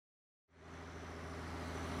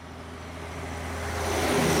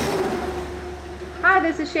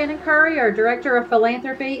this is Shannon Curry, our Director of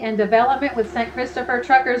Philanthropy and Development with St. Christopher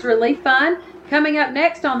Truckers Relief Fund. Coming up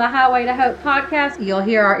next on the Highway to Hope podcast, you'll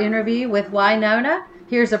hear our interview with Wynonna.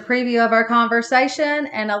 Here's a preview of our conversation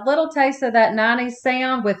and a little taste of that 90s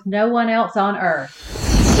sound with No One Else on Earth.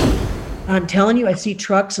 I'm telling you, I see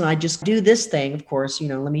trucks and I just do this thing, of course,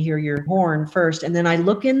 let me hear your horn first. And then I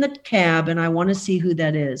look in the cab and I want to see who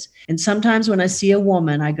that is. And sometimes when I see a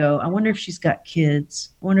woman, I go, I wonder if she's got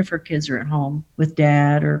kids. I wonder if her kids are at home with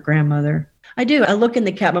dad or grandmother. I do. I look in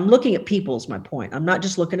the cab. I'm looking at people is my point. I'm not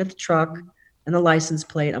just looking at the truck and the license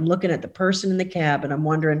plate. I'm looking at the person in the cab and I'm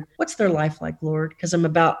wondering, what's their life like, Lord? Because I'm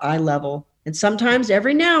about eye level. And sometimes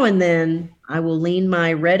every now and then I will lean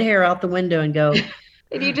my red hair out the window and go,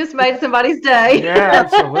 and you just made somebody's day. Yeah,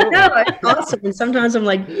 absolutely. No, it's awesome. And sometimes I'm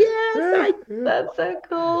like, yes, that's so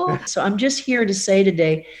cool. So I'm just here to say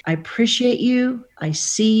today, I appreciate you. I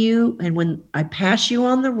see you. And when I pass you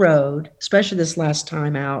on the road, especially this last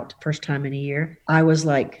time out, first time in a year, I was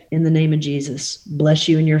like, in the name of Jesus, bless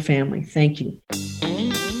you and your family. Thank you.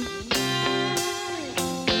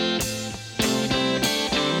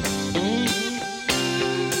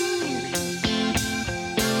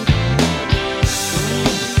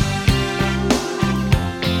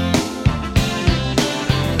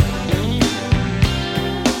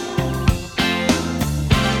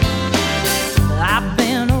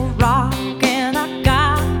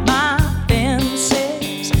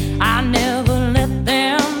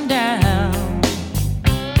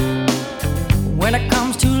 When it comes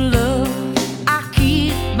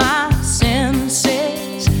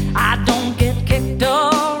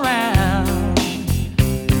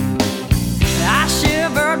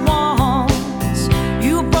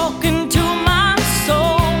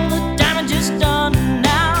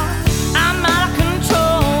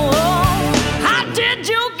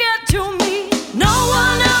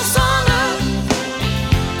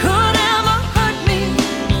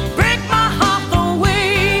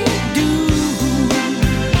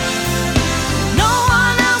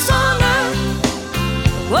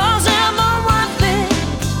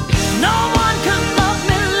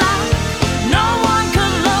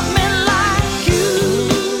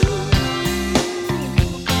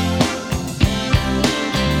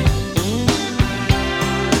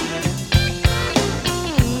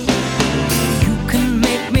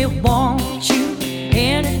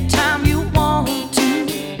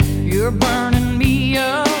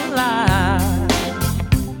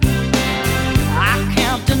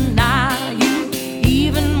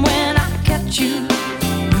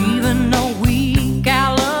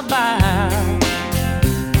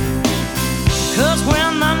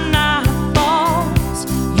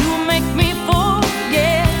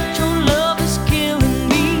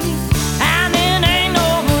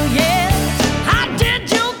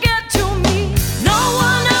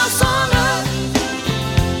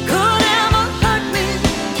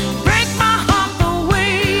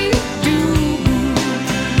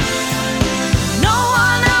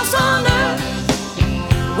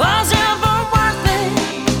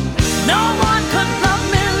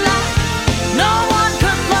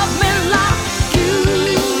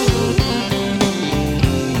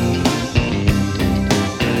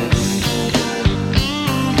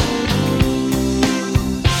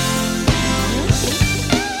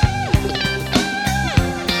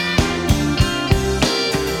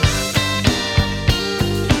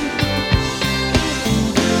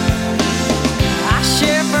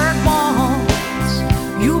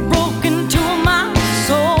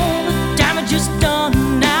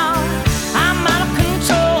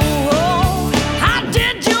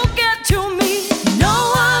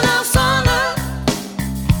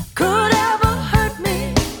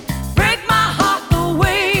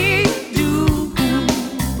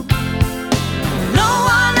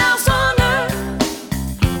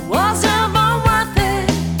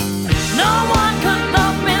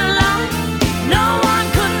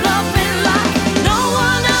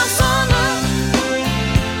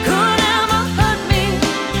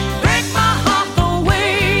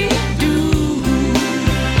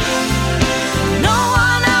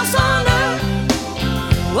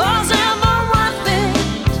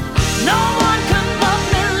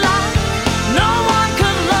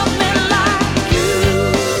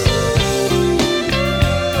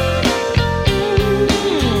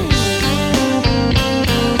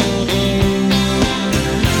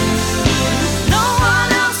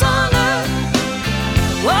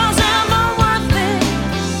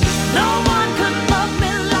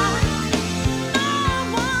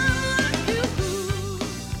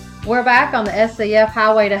back on the SCF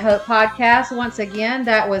Highway to Hope podcast. Once again,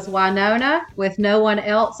 that was Wynonna with No One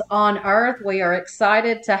Else on Earth. We are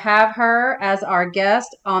excited to have her as our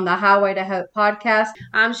guest on the Highway to Hope podcast.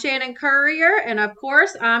 I'm Shannon Courier, and of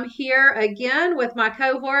course, I'm here again with my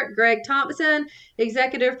cohort, Greg Thompson,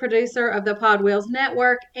 executive producer of the Pod Wheels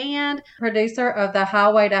Network and producer of the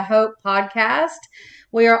Highway to Hope podcast.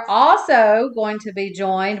 We are also going to be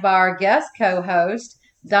joined by our guest co-host,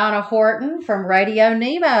 Donna Horton from Radio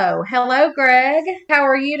Nemo. Hello, Greg. How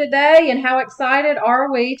are you today, and how excited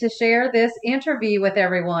are we to share this interview with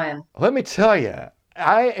everyone? Let me tell you,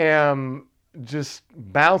 I am just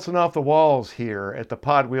bouncing off the walls here at the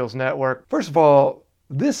Pod Wheels Network. First of all,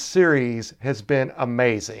 this series has been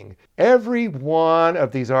amazing. Every one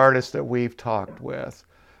of these artists that we've talked with,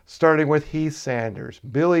 starting with Heath Sanders,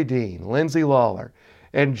 Billy Dean, Lindsay Lawler,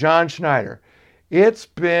 and John Schneider, it's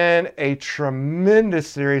been a tremendous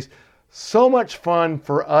series, so much fun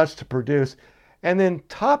for us to produce. And then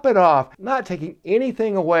top it off, not taking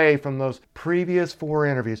anything away from those previous 4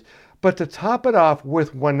 interviews, but to top it off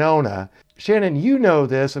with Wynonna. Shannon, you know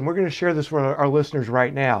this, and we're going to share this with our listeners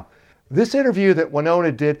right now. This interview that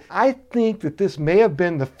Wynonna did, I think that this may have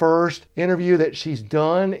been the first interview that she's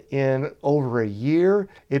done in over a year.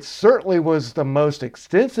 It certainly was the most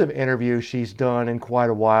extensive interview she's done in quite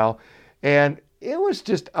a while. And it was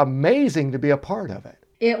just amazing to be a part of it.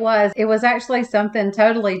 It was actually something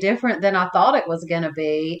totally different than I thought it was going to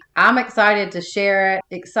be. I'm excited to share it,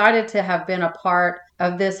 excited to have been a part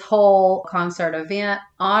of this whole concert event,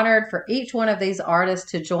 honored for each one of these artists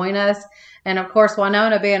to join us. And of course,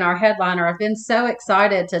 Wynonna being our headliner, I've been so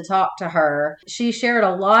excited to talk to her. She shared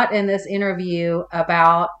a lot in this interview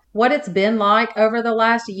about what it's been like over the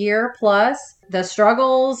last year plus, the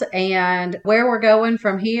struggles and where we're going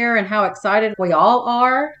from here, and how excited we all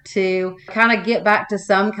are to kind of get back to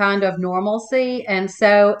some kind of normalcy. And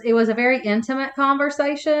so it was a very intimate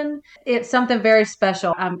conversation. It's something very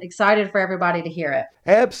special. I'm excited for everybody to hear it.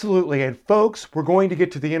 Absolutely. And folks, we're going to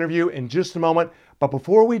get to the interview in just a moment. But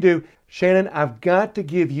before we do, Shannon, I've got to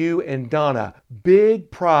give you and Donna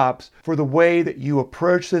big props for the way that you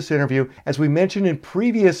approach this interview. As we mentioned in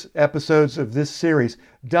previous episodes of this series,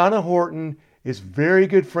 Donna Horton is very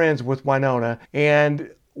good friends with Wynonna,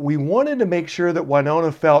 and we wanted to make sure that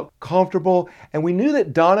Wynonna felt comfortable, and we knew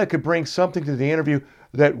that Donna could bring something to the interview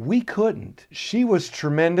that we couldn't. She was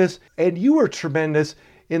tremendous, and you were tremendous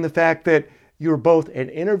in the fact that you were both an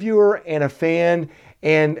interviewer and a fan.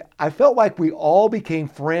 And I felt like we all became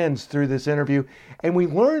friends through this interview, and we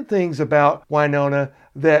learned things about Wynonna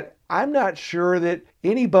that I'm not sure that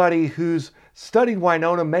anybody who's studied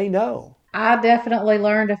Wynonna may know. I definitely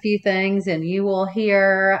learned a few things, and you will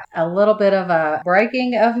hear a little bit of a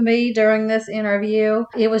breaking of me during this interview.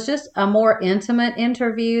 It was just a more intimate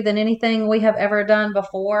interview than anything we have ever done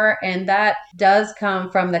before, and that does come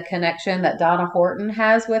from the connection that Donna Horton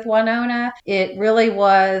has with Wynonna. It really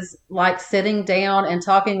was like sitting down and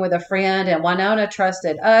talking with a friend, and Wynonna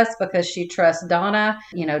trusted us because she trusts Donna.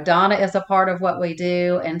 You know, Donna is a part of what we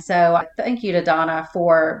do, and so thank you to Donna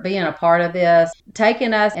for being a part of this,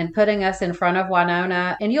 taking us and putting us in front of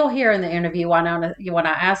Wynonna. And you'll hear in the interview Wynonna, when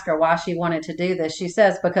I ask her why she wanted to do this, she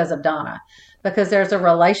says because of Donna, because there's a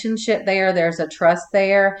relationship there, there's a trust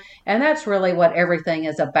there, and that's really what everything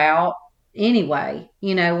is about anyway.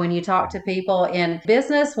 You know, when you talk to people in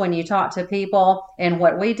business, when you talk to people in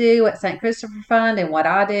what we do at St. Christopher Fund and what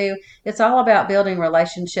I do, it's all about building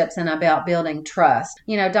relationships and about building trust.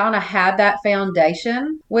 You know, Donna had that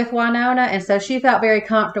foundation with Wynonna, and so she felt very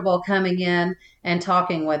comfortable coming in and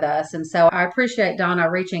talking with us. And so I appreciate Donna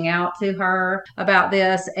reaching out to her about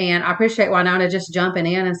this, and I appreciate Wynonna just jumping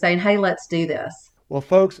in and saying, hey, let's do this. Well,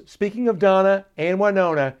 folks, speaking of Donna and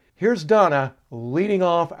Wynonna, here's Donna leading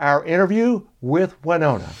off our interview with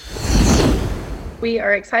Wynonna. We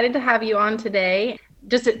are excited to have you on today.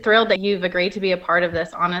 Just thrilled that you've agreed to be a part of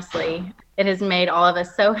this, honestly. It has made all of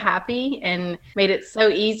us so happy and made it so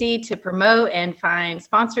easy to promote and find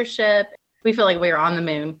sponsorship. We feel like we're on the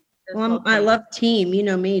moon. Well, I love team. You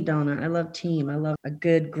know me, Donna. I love team. I love a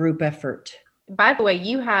good group effort. By the way,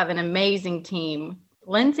 you have an amazing team.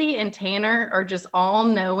 Lindsay and Tanner are just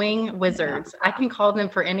all-knowing wizards. I can call them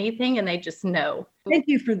for anything and they just know. Thank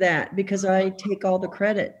you for that, because I take all the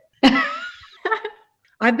credit.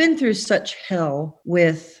 I've been through such hell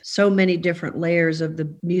with so many different layers of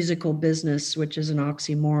the musical business, which is an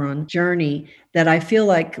oxymoron journey, that I feel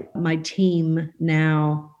like my team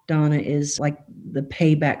now, Donna, is like the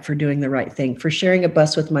payback for doing the right thing. For sharing a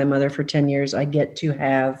bus with my mother for 10 years, I get to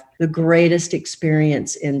have the greatest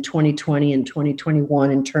experience in 2020 and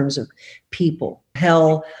 2021 in terms of people.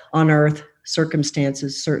 Hell on earth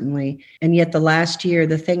circumstances, certainly. And yet the last year,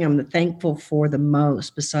 the thing I'm thankful for the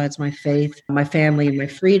most, besides my faith, my family, and my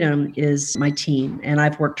freedom, is my team. And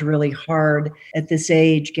I've worked really hard at this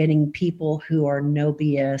age getting people who are no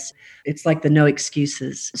BS. It's like the no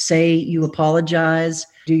excuses. Say you apologize,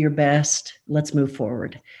 do your best, let's move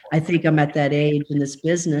forward. I think I'm at that age in this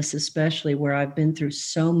business, especially where I've been through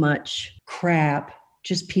so much crap,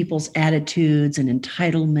 just people's attitudes and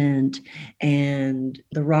entitlement and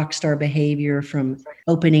the rock star behavior, from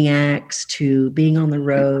opening acts to being on the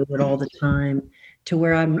road all the time, to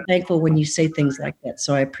where I'm thankful when you say things like that.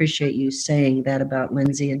 So I appreciate you saying that about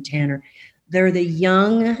Lindsay and Tanner. They're the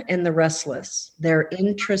young and the restless. They're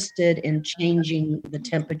interested in changing the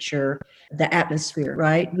temperature, the atmosphere,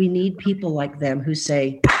 right? We need people like them who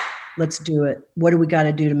say, let's do it. What do we got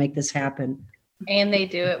to do to make this happen? And they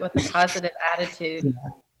do it with a positive attitude. Yeah.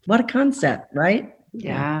 What a concept, right?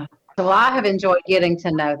 Yeah. So, well, I have enjoyed getting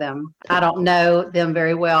to know them. I don't know them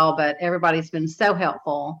very well, but everybody's been so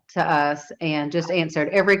helpful to us and just answered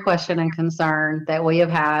every question and concern that we have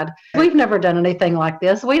had. We've never done anything like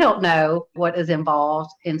this. We don't know what is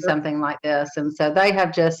involved in something like this. And so they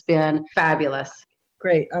have just been fabulous.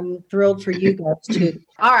 Great. I'm thrilled for you guys too.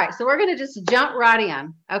 All right. So we're going to just jump right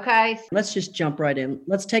in. Okay. Let's just jump right in.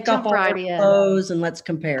 Let's take Jump off all right our in. clothes and let's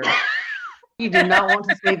compare. You do not want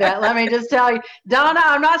to see that. Let me just tell you, Donna,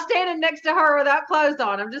 I'm not standing next to her without clothes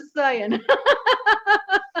on. I'm just saying.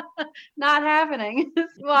 Not happening.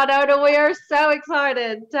 Wynonna, we are so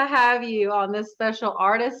excited to have you on this special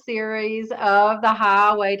artist series of the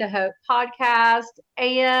Highway to Hope podcast.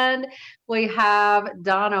 And we have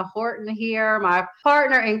Donna Horton here, my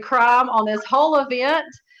partner in crime on this whole event,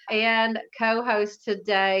 and co-host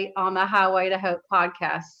today on the Highway to Hope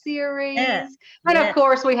podcast series. Yes. And Yes. of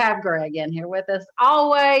course, we have Greg in here with us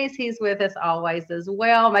always. He's with us always as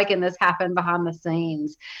well, making this happen behind the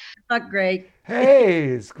scenes. Not great. Hey,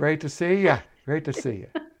 it's great to see you. Great to see you.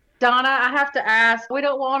 Donna, I have to ask, we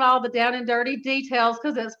don't want all the down and dirty details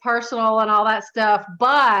because it's personal and all that stuff,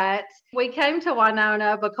 but we came to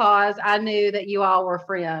Wynonna because I knew that you all were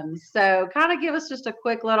friends. So kind of give us just a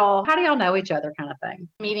quick little, how do y'all know each other kind of thing?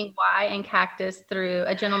 Meeting Y and Cactus through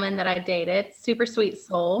a gentleman that I dated, super sweet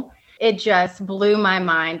soul. It just blew my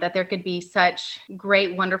mind that there could be such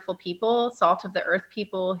great, wonderful people, salt of the earth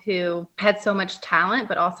people who had so much talent,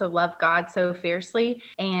 but also loved God so fiercely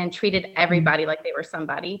and treated everybody like they were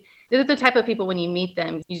somebody. They're the type of people, when you meet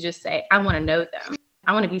them, you just say, I want to know them.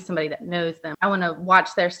 I want to be somebody that knows them. I want to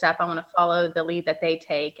watch their stuff. I want to follow the lead that they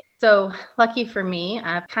take. So lucky for me,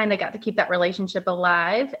 I've kind of got to keep that relationship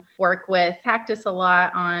alive, work with Cactus a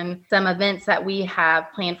lot on some events that we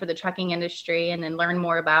have planned for the trucking industry, and then learn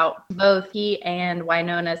more about both he and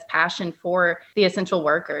Wynonna's passion for the essential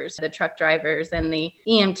workers, the truck drivers and the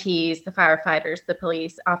EMTs, the firefighters, the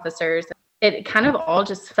police officers. It kind of all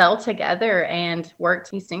just fell together and worked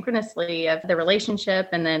synchronously of the relationship.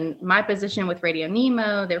 And then my position with Radio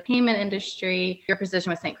Nemo, their payment industry, your position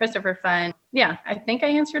with St. Christopher Fund. Yeah, I think I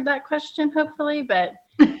answered that question, hopefully, but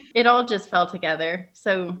it all just fell together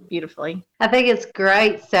so beautifully. I think it's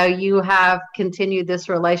great. So you have continued this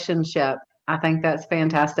relationship. I think that's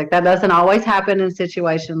fantastic. That doesn't always happen in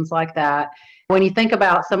situations like that. When you think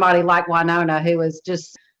about somebody like Wynonna, who is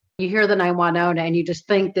just, you hear the name Wynonna and you just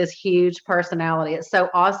think this huge personality. It's so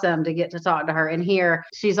awesome to get to talk to her and hear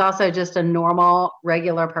she's also just a normal,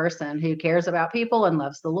 regular person who cares about people and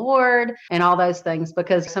loves the Lord and all those things,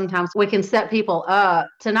 because sometimes we can set people up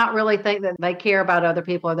to not really think that they care about other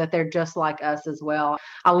people or that they're just like us as well.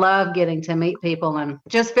 I love getting to meet people and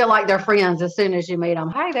just feel like they're friends as soon as you meet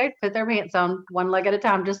them. Hey, they put their pants on one leg at a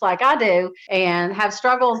time, just like I do, and have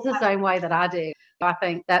struggles the same way that I do. I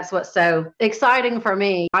think that's what's so exciting for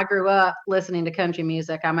me. I grew up listening to country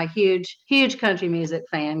music. I'm a huge, huge country music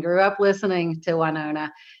fan. Grew up listening to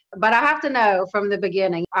Wynonna. But I have to know from the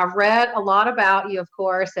beginning, I've read a lot about you, of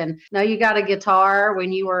course, and know you got a guitar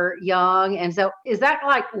when you were young. And so is that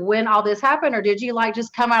like when all this happened, or did you like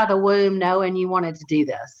just come out of the womb knowing you wanted to do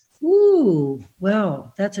this? Ooh,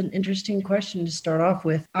 well, that's an interesting question to start off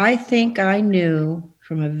with. I think I knew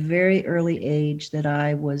from a very early age that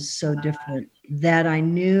I was so different, that I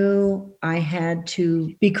knew I had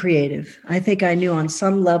to be creative. I think I knew on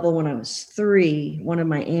some level when I was 3, one of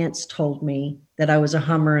my aunts told me that I was a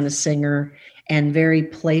hummer and a singer and very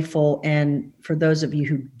playful. And for those of you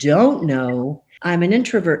who don't know, I'm an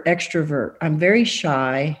introvert, extrovert. I'm very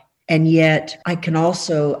shy. And yet I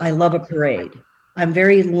love a parade. I'm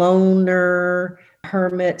very loner,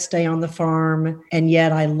 hermit, stay on the farm. And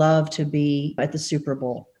yet I love to be at the Super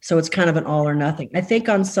Bowl. So it's kind of an all or nothing. I think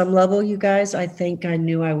on some level, you guys, I think I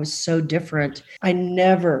knew I was so different. I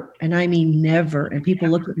never, and I mean never, and people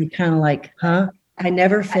look at me kind of like, huh? I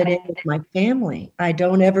never fit in with my family. I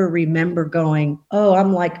don't ever remember going, oh,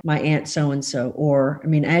 I'm like my aunt so-and-so. Or, I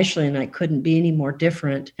mean, Ashley and I couldn't be any more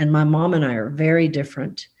different. And my mom and I are very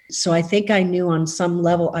different. So I think I knew on some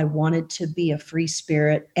level I wanted to be a free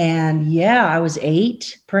spirit. And yeah, I was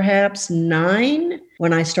 8, perhaps 9,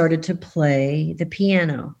 when I started to play the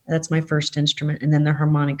piano. That's my first instrument. And then the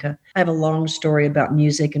harmonica. I have a long story about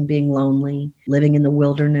music and being lonely, living in the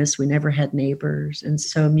wilderness. We never had neighbors. And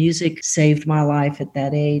so music saved my life at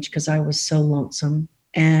that age because I was so lonesome.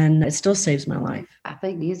 And it still saves my life. I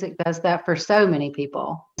think music does that for so many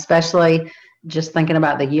people, especially just thinking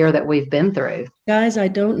about the year that we've been through. Guys, I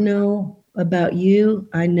don't know about you.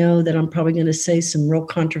 I know that I'm probably going to say some real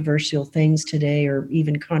controversial things today, or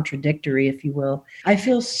even contradictory, if you will. I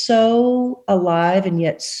feel so alive and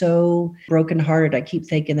yet so brokenhearted. I keep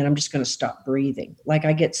thinking that I'm just going to stop breathing. Like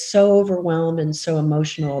I get so overwhelmed and so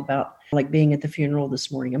emotional about like being at the funeral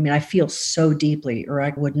this morning. I mean, I feel so deeply, or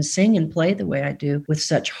I wouldn't sing and play the way I do with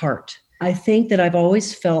such heart. I think that I've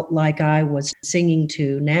always felt like I was singing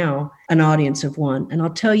to now an audience of one. And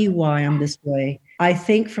I'll tell you why I'm this way. I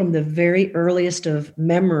think from the very earliest of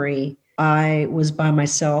memory, I was by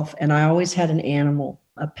myself and I always had an animal,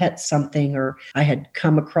 a pet something, or I had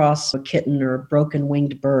come across a kitten or a broken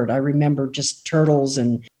winged bird. I remember just turtles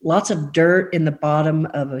and lots of dirt in the bottom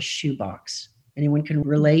of a shoebox. Anyone can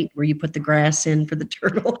relate where you put the grass in for the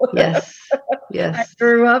turtle? Yes. Yes. I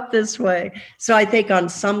grew up this way. So I think on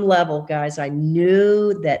some level, guys, I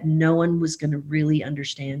knew that no one was going to really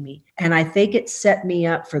understand me. And I think it set me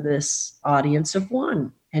up for this audience of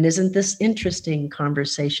one. And isn't this interesting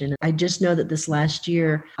conversation? I just know that this last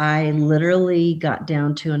year, I literally got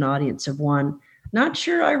down to an audience of one. Not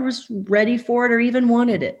sure I was ready for it or even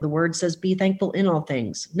wanted it. The word says, be thankful in all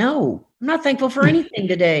things. No, I'm not thankful for anything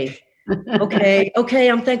today. Okay,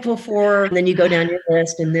 I'm thankful for, and then you go down your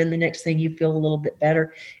list, and then the next thing you feel a little bit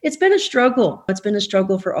better. It's been a struggle. It's been a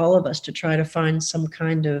struggle for all of us to try to find some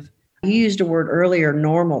kind of, you used a word earlier,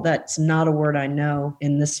 normal. That's not a word I know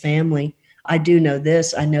in this family. I do know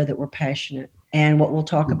this. I know that we're passionate. And what we'll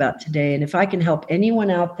talk about today. And if I can help anyone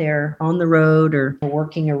out there on the road or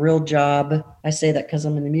working a real job, I say that because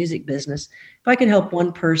I'm in the music business. If I can help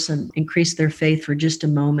one person increase their faith for just a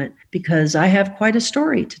moment, because I have quite a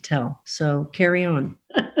story to tell. So carry on.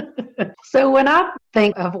 So when I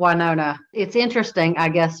think of Wynonna, it's interesting, I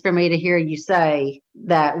guess, for me to hear you say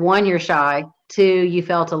that 1, you're shy, 2, you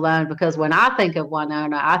felt alone, because when I think of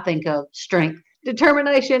Wynonna, I think of strength,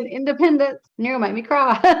 determination, independence, and you'll make me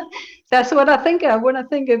cry. That's what I think of when I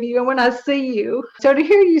think of you and when I see you. So to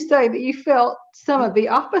hear you say that you felt some of the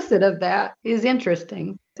opposite of that is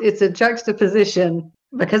interesting. It's a juxtaposition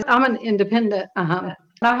because I'm an independent. I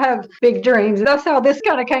have big dreams. That's how this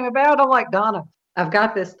kind of came about. I'm like, Donna, I've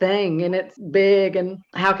got this thing and it's big, and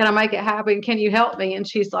how can I make it happen? Can you help me? And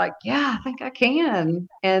she's like, yeah, I think I can.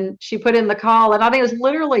 And she put in the call, and I think it was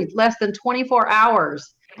literally less than 24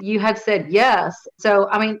 hours. You had said yes. So,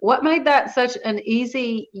 I mean, what made that such an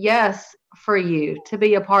easy yes for you to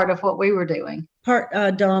be a part of what we were doing?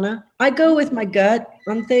 Donna, I go with my gut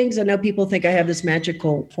on things. I know people think I have this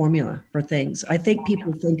magical formula for things. I think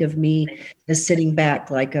people think of me as sitting back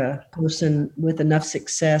like a person with enough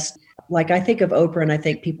success. Like I think of Oprah and I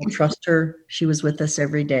think people trust her. She was with us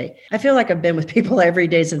every day. I feel like I've been with people every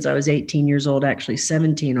day since I was 18 years old, actually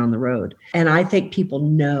 17 on the road. And I think people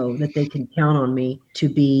know that they can count on me to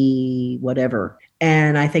be whatever.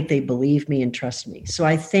 And I think they believe me and trust me. So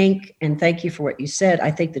I think, and thank you for what you said,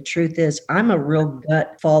 I think the truth is I'm a real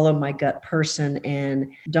gut, follow my gut person.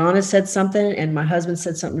 And Donna said something and my husband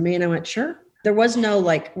said something to me and I went, sure. There was no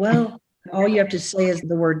like, well, all you have to say is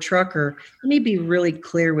the word trucker. Let me be really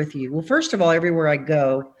clear with you. Well, first of all, everywhere I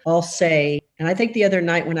go, I'll say, and I think the other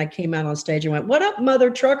night when I came out on stage, I went, what up,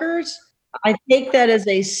 mother truckers? I take that as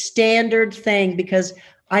a standard thing because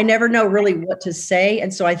I never know really what to say.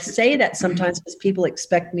 And so I say that sometimes because people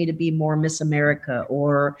expect me to be more Miss America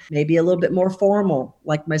or maybe a little bit more formal,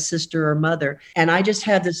 like my sister or mother. And I just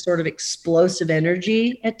have this sort of explosive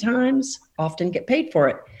energy at times, often get paid for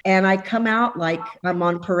it. And I come out like I'm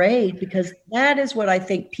on parade because that is what I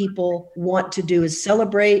think people want to do is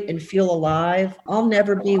celebrate and feel alive. I'll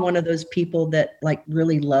never be one of those people that like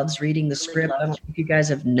really loves reading the script. I don't know if you guys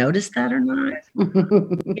have noticed that or not.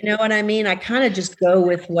 You know what I mean? I kind of just go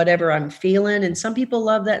with whatever I'm feeling. And some people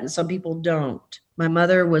love that and some people don't. My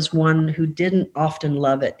mother was one who didn't often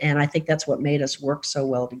love it. And I think that's what made us work so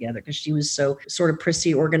well together because she was so sort of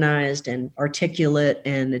prissy, organized and articulate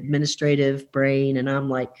and administrative brain. And I'm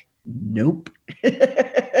like Nope.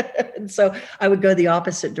 And so I would go the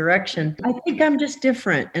opposite direction. I think I'm just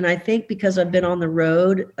different. And I think because I've been on the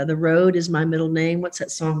road is my middle name. What's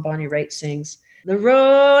that song Bonnie Raitt sings? The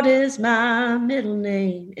road is my middle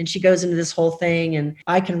name. And she goes into this whole thing and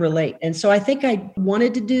I can relate. And so I think I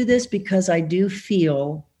wanted to do this because I do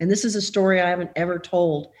feel, and this is a story I haven't ever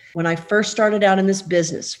told. When I first started out in this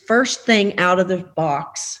business, first thing out of the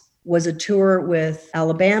box was a tour with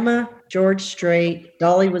Alabama, George Strait.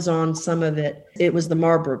 Dolly was on some of it. It was the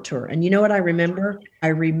Marlboro tour. And you know what I remember? I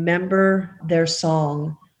remember their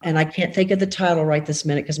song. And I can't think of the title right this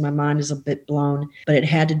minute because my mind is a bit blown, but it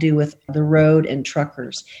had to do with the road and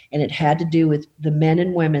truckers. And it had to do with the men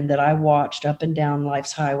and women that I watched up and down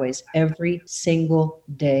life's highways every single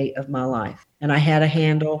day of my life. And I had a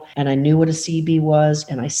handle and I knew what a CB was.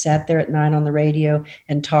 And I sat there at night on the radio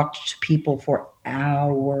and talked to people for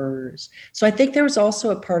hours. So I think there was also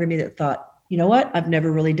a part of me that thought, you know what? I've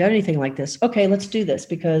never really done anything like this. Okay, let's do this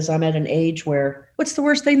because I'm at an age where what's the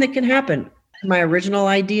worst thing that can happen? My original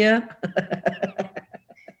idea.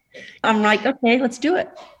 I'm like, okay, let's do it.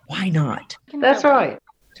 Why not? That's right.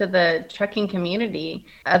 To the trucking community,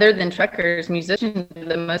 other than truckers, musicians are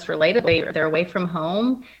the most relatable. They're away from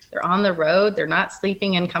home. They're on the road. They're not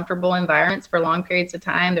sleeping in comfortable environments for long periods of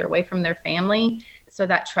time. They're away from their family. So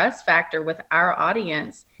that trust factor with our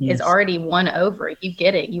audience is already won over. You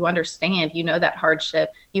get it. You understand. You know that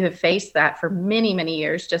hardship. You have faced that for many, many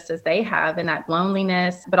years, just as they have, and that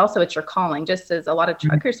loneliness. But also it's your calling, just as a lot of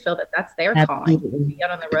truckers feel that that's their calling. To be out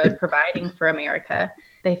on the road providing for America.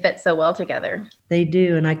 They fit so well together. They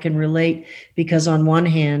do. And I can relate because on one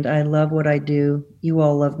hand, I love what I do. You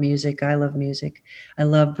all love music. I love music. I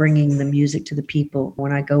love bringing the music to the people.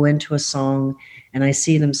 When I go into a song and I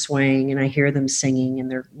see them swaying and I hear them singing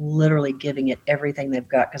and they're literally giving it everything they've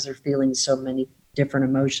got because they're feeling so many different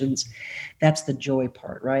emotions. That's the joy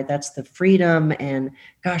part, right? That's the freedom. And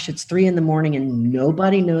gosh, it's 3 a.m. and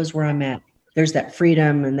nobody knows where I'm at. There's that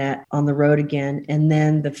freedom and that on the road again. And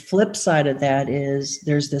then the flip side of that is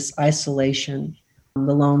there's this isolation,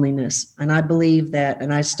 the loneliness. And I believe that,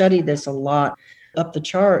 and I studied this a lot up the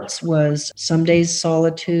charts, was some days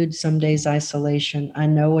solitude, some days isolation. I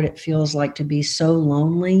know what it feels like to be so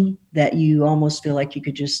lonely that you almost feel like you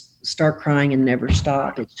could just start crying and never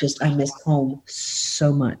stop. It's just, I miss home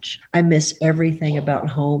so much. I miss everything about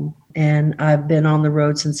home. And I've been on the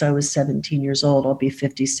road since I was 17 years old. I'll be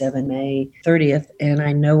 57 May 30th. And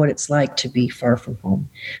I know what it's like to be far from home.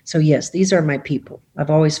 So yes, these are my people. I've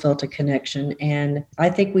always felt a connection. And I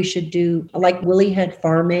think we should do, like Willie had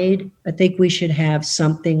Farm Aid, I think we should have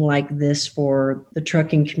something like this for the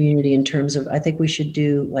trucking community in terms of, I think we should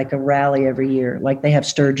do like a rally every year. Like they have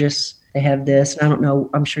Sturgis. They have this. And I don't know.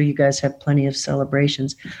 I'm sure you guys have plenty of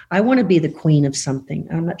celebrations. I want to be the queen of something.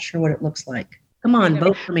 I'm not sure what it looks like. Come on,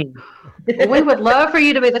 vote for me. Well, we would love for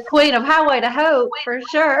you to be the queen of Highway to Hope for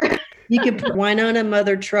sure. You can put Wynonna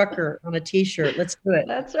Mother Trucker on a T-shirt. Let's do it.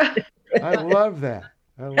 That's right. I love that.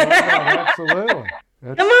 I love that. Absolutely.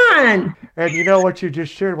 Come on. And you know what you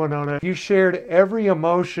just shared, Wynonna? You shared every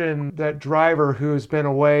emotion that driver who's been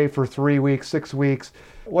away for 3 weeks, 6 weeks.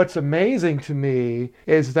 What's amazing to me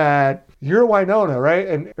is that you're Wynonna, right?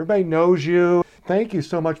 And everybody knows you. Thank you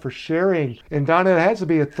so much for sharing. And Donna, it has to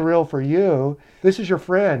be a thrill for you. This is your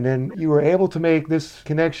friend, and you were able to make this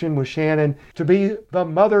connection with Shannon to be the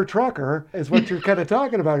mother trucker, is what you're kind of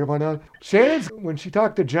talking about here, Wynonna. Shannon's, when she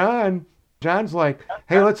talked to John, John's like,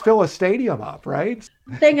 hey, let's fill a stadium up, right?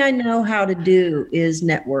 The thing I know how to do is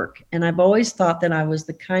network. And I've always thought that I was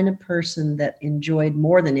the kind of person that enjoyed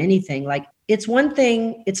more than anything. Like, it's one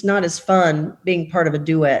thing, it's not as fun being part of a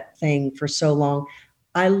duet thing for so long.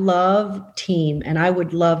 I love team, and I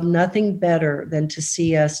would love nothing better than to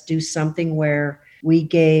see us do something where we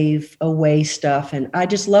gave away stuff. And I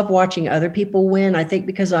just love watching other people win. I think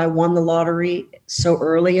because I won the lottery so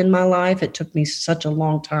early in my life, it took me such a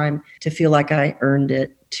long time to feel like I earned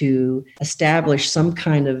it, to establish some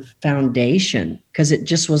kind of foundation. Because it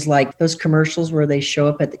just was like those commercials where they show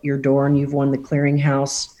up at your door and you've won the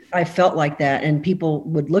clearinghouse. I felt like that. And people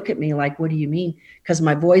would look at me like, what do you mean? Because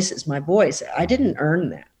my voice is my voice. I didn't earn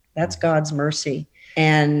that. That's God's mercy.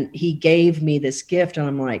 And he gave me this gift. And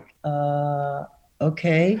I'm like,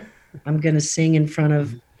 okay, I'm going to sing in front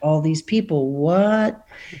of all these people. What?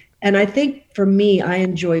 And I think for me, I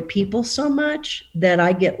enjoy people so much that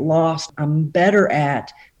I get lost. I'm better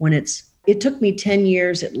at when it's It took me 10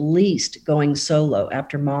 years at least going solo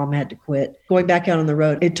after mom had to quit. Going back out on the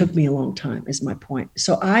road, it took me a long time, is my point.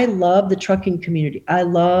 So I love the trucking community. I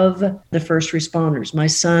love the first responders. My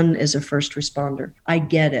son is a first responder. I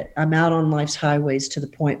get it. I'm out on life's highways to the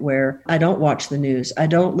point where I don't watch the news. I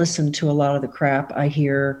don't listen to a lot of the crap I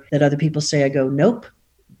hear that other people say. I go, nope,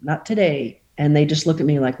 not today. And they just look at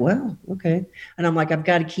me like, well, okay. And I'm like, I've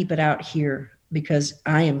got to keep it out here because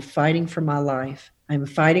I am fighting for my life. I'm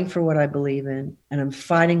fighting for what I believe in, and I'm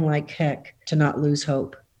fighting like heck to not lose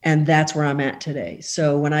hope. And that's where I'm at today.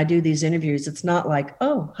 So when I do these interviews, it's not like,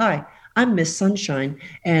 oh, hi, I'm Miss Sunshine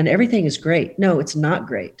and everything is great. No, it's not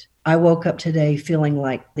great. I woke up today feeling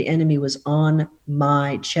like the enemy was on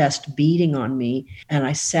my chest, beating on me. And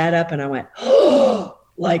I sat up and I went, oh,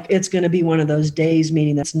 like it's going to be one of those days,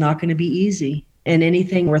 meaning that's not going to be easy. And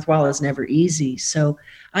anything worthwhile is never easy. So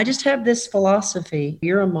I just have this philosophy.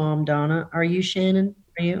 You're a mom, Donna. Are you, Shannon?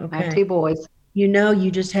 Are you? Okay. I have 2 boys. You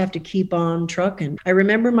just have to keep on trucking. I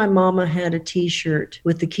remember my mama had a T-shirt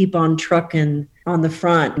with the keep on trucking on the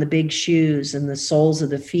front, the big shoes and the soles of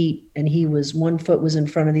the feet. And he was, one foot was in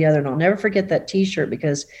front of the other. And I'll never forget that T-shirt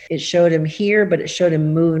because it showed him here, but it showed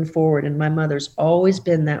him moving forward. And my mother's always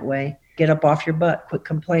been that way. Get up off your butt, quit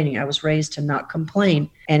complaining. I was raised to not complain.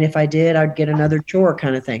 And if I did, I'd get another chore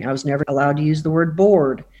kind of thing. I was never allowed to use the word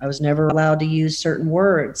bored. I was never allowed to use certain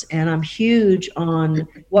words. And I'm huge on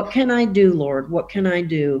what can I do, Lord? What can I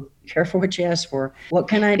do? Careful what you ask for. What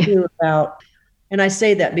can I do about? And I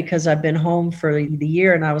say that because I've been home for the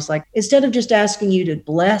year and I was like, instead of just asking you to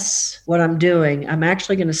bless what I'm doing, I'm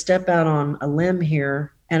actually going to step out on a limb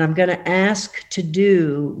here. And I'm going to ask to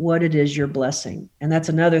do what it is you're blessing. And that's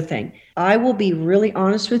another thing. I will be really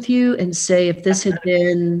honest with you and say if this had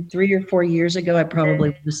been 3 or 4 years ago, I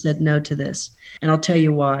probably would have said no to this. And I'll tell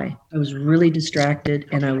you why. I was really distracted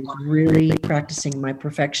and I was really practicing my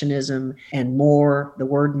perfectionism and the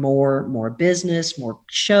word more business, more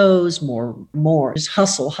shows, more. Just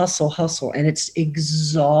hustle. And it's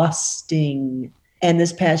exhausting. And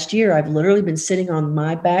this past year, I've literally been sitting on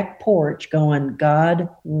my back porch going, God,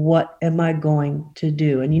 what am I going to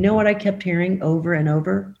do? And you know what I kept hearing over and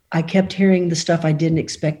over? I kept hearing the stuff I didn't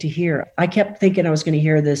expect to hear. I kept thinking I was going to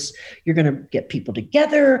hear this. You're going to get people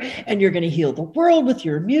together and you're going to heal the world with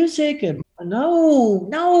your music. And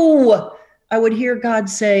no. I would hear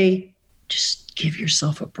God say, just give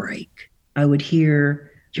yourself a break. I would hear,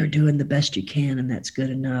 you're doing the best you can and that's good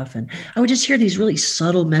enough. And I would just hear these really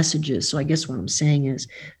subtle messages. So I guess what I'm saying is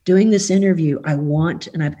doing this interview,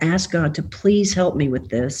 and I've asked God to please help me with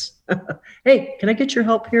this. Hey, can I get your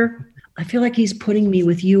help here? I feel like he's putting me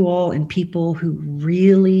with you all and people who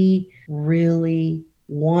really, really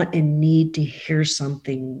want and need to hear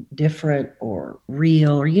something different or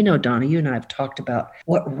real. Or, Donna, you and I have talked about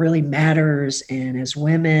what really matters. And as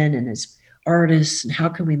women and as artists and how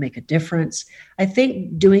can we make a difference? I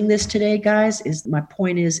think doing this today, guys, my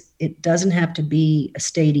point is it doesn't have to be a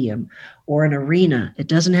stadium or an arena. It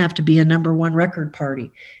doesn't have to be a #1 record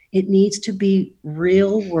party. It needs to be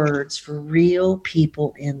real words for real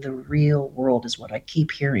people in the real world is what I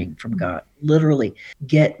keep hearing from God. Literally,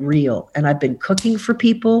 get real. And I've been cooking for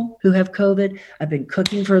people who have COVID. I've been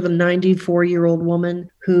cooking for the 94-year-old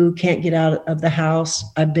woman who can't get out of the house.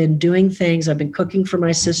 I've been doing things. I've been cooking for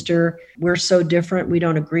my sister. We're so different. We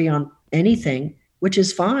don't agree on anything, which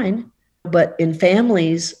is fine. But in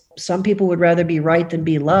families, some people would rather be right than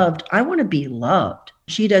be loved. I want to be loved.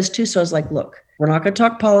 She does too. So I was like, look, we're not going to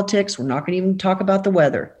talk politics. We're not going to even talk about the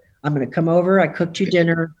weather. I'm going to come over. I cooked you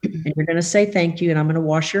dinner and you're going to say thank you. And I'm going to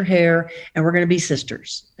wash your hair and we're going to be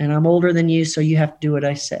sisters. And I'm older than you, so you have to do what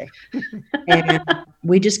I say. And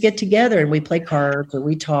we just get together and we play cards or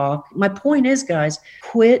we talk. My point is, guys,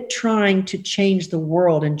 quit trying to change the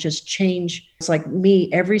world and just change. It's like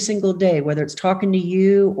me every single day, whether it's talking to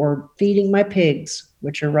you or feeding my pigs,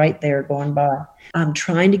 which are right there going by. I'm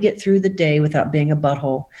trying to get through the day without being a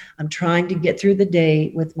butthole. I'm trying to get through the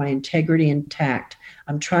day with my integrity intact.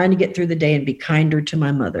 I'm trying to get through the day and be kinder to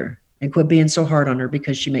my mother and quit being so hard on her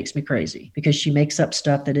because she makes me crazy, because she makes up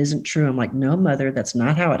stuff that isn't true. I'm like, no, mother, that's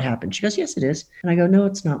not how it happened. She goes, yes, it is. And I go, no,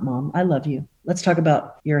 it's not, Mom. I love you. Let's talk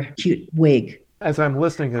about your cute wig. As I'm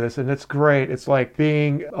listening to this, and it's great, it's like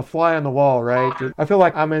being a fly on the wall, right? I feel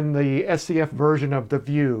like I'm in the SCF version of The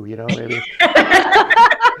View, maybe.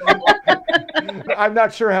 I'm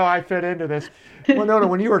not sure how I fit into this. Wynonna,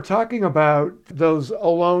 when you were talking about those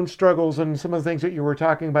alone struggles and some of the things that you were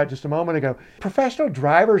talking about just a moment ago, professional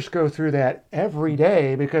drivers go through that every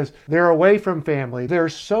day because they're away from family.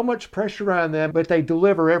 There's so much pressure on them, but they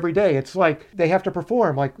deliver every day. It's like they have to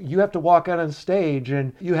perform, like you have to walk out on stage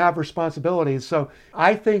and you have responsibilities. So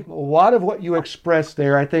I think a lot of what you expressed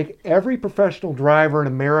there, I think every professional driver in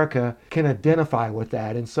America can identify with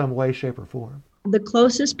that in some way, shape, or form. The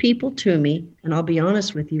closest people to me, and I'll be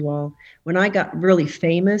honest with you all, when I got really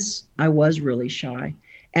famous, I was really shy.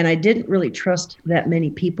 And I didn't really trust that many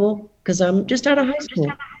people because I'm just out of high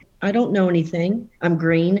school. I don't know anything. I'm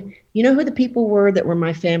green. You know who the people were that were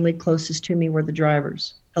my family closest to me were the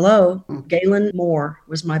drivers. Hello, Galen Moore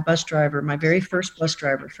was my bus driver, my very first bus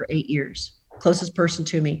driver for 8 years. Closest person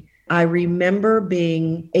to me. I remember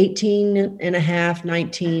being 18 and a half,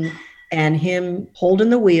 19, and him holding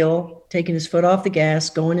the wheel, taking his foot off the gas,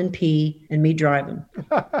 going in pee, and me driving.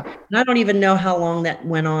 And I don't even know how long that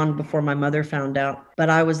went on before my mother found out, but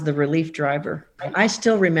I was the relief driver. I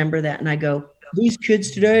still remember that, and I go, these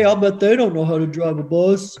kids today, I'll bet they don't know how to drive a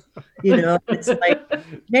bus. You know, it's like,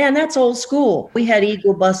 man, that's old school. We had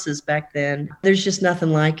Eagle buses back then. There's just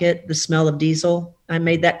nothing like it. The smell of diesel. I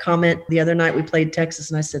made that comment the other night we played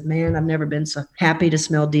Texas, and I said, man, I've never been so happy to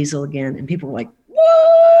smell diesel again. And people were like,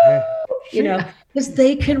 whoa, you know, because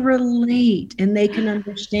they can relate and they can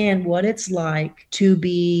understand what it's like to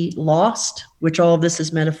be lost, which all of this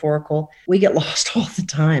is metaphorical. We get lost all the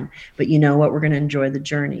time, but you know what? We're going to enjoy the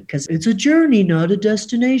journey because it's a journey, not a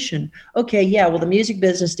destination. Okay, yeah, well, the music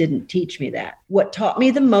business didn't teach me that. What taught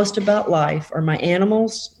me the most about life are my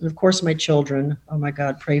animals and, of course, my children. Oh, my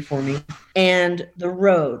God, pray for me. And the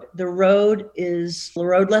road. The road is the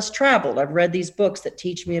road less traveled. I've read these books that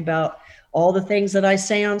teach me about all the things that I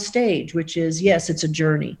say on stage, which is, yes, it's a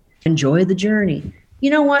journey. Enjoy the journey. You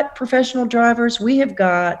know what, professional drivers, we have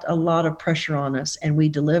got a lot of pressure on us and we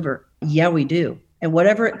deliver. Yeah, we do. And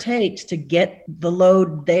whatever it takes to get the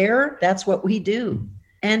load there, that's what we do.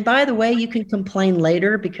 And by the way, you can complain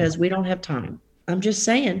later because we don't have time. I'm just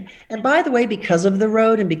saying. And by the way, because of the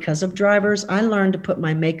road and because of drivers, I learned to put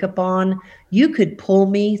my makeup on. You could pull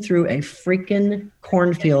me through a freaking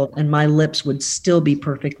cornfield and my lips would still be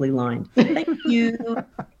perfectly lined. Thank you.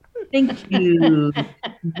 Thank you.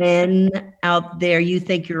 Men out there, you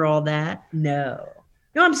think you're all that? No,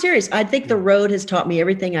 I'm serious. I think the road has taught me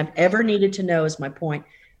everything I've ever needed to know is my point.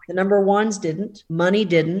 The number ones didn't. Money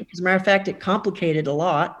didn't. As a matter of fact, it complicated a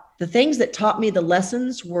lot. The things that taught me the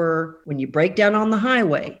lessons were when you break down on the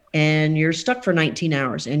highway and you're stuck for 19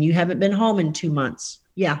 hours and you haven't been home in 2 months.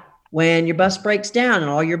 Yeah. When your bus breaks down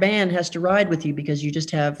and all your band has to ride with you because you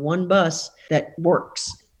just have one bus that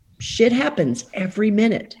works. Shit happens every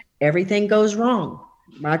minute. Everything goes wrong.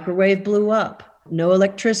 Microwave blew up. No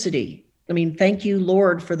electricity. I mean, thank you,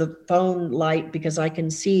 Lord, for the phone light because I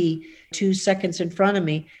can see 2 seconds in front of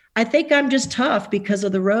me. I think I'm just tough because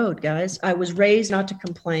of the road, guys. I was raised not to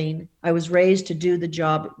complain. I was raised to do the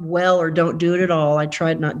job well or don't do it at all. I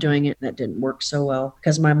tried not doing it. And that didn't work so well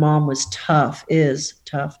because my mom was tough, is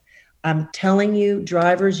tough. I'm telling you,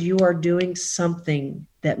 drivers, you are doing something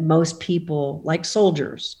that most people, like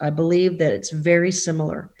soldiers, I believe that it's very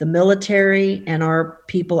similar. The military and our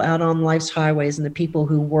people out on life's highways and the people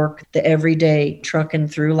who work the everyday trucking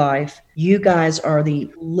through life, you guys are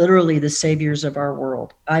literally the saviors of our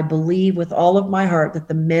world. I believe with all of my heart that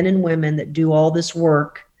the men and women that do all this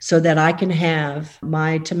work so that I can have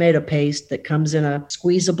my tomato paste that comes in a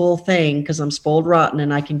squeezable thing because I'm spoiled rotten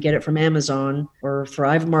and I can get it from Amazon or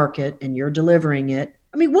Thrive Market and you're delivering it.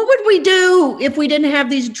 I mean, what would we do if we didn't have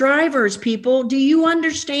these drivers, people? Do you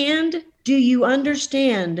understand? Do you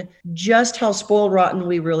understand just how spoiled rotten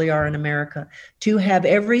we really are in America to have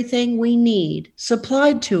everything we need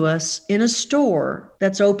supplied to us in a store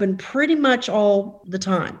that's open pretty much all the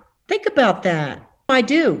time? Think about that. I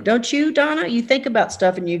do. Don't you, Donna? You think about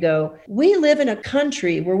stuff and you go, we live in a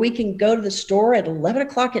country where we can go to the store at 11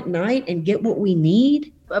 o'clock at night and get what we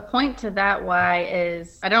need. A point to that why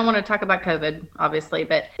is, I don't want to talk about COVID, obviously,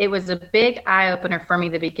 but it was a big eye-opener for me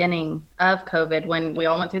the beginning of COVID when we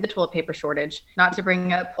all went through the toilet paper shortage. Not to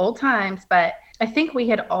bring up old times, but I think we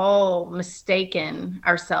had all mistaken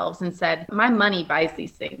ourselves and said, my money buys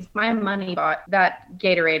these things. My money bought that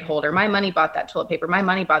Gatorade holder. My money bought that toilet paper. My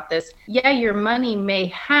money bought this. Yeah, your money may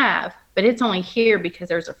have, but it's only here because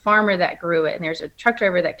there's a farmer that grew it and there's a truck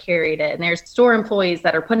driver that carried it and there's store employees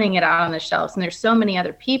that are putting it out on the shelves and there's so many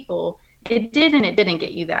other people. It didn't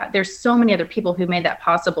get you that. There's so many other people who made that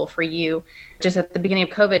possible for you. Just at the beginning of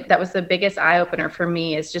COVID, that was the biggest eye opener for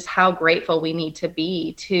me is just how grateful we need to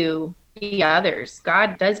be to others.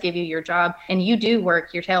 God does give you your job and you do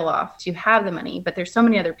work your tail off to have the money, but there's so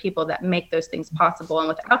many other people that make those things possible. And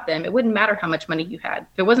without them, it wouldn't matter how much money you had.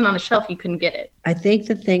 If it wasn't on the shelf, you couldn't get it. I think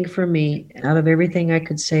the thing for me, out of everything I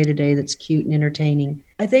could say today that's cute and entertaining,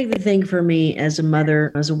 I think the thing for me as a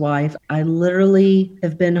mother, as a wife, I literally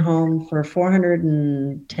have been home for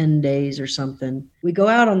 410 days or something. We go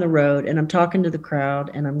out on the road and I'm talking to the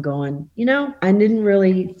crowd and I'm going, I didn't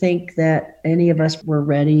really think that any of us were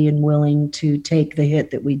ready and willing to take the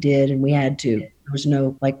hit that we did, and we had to. There was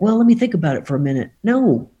no let me think about it for a minute.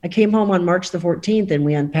 No, I came home on March the 14th and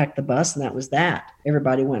we unpacked the bus and that was that.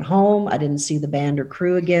 Everybody went home. I didn't see the band or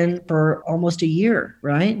crew again for almost a year,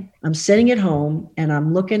 right? I'm sitting at home and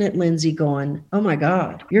I'm looking at Lindsay going, oh my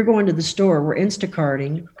God, you're going to the store. We're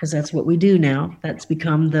Instacarting because that's what we do now. That's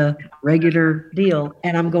become the regular deal.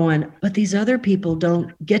 And I'm going, but these other people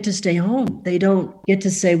don't get to stay home. They don't get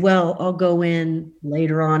to say, well, I'll go in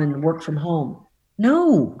later on and work from home.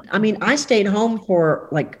 No, I stayed home for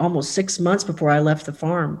almost 6 months before I left the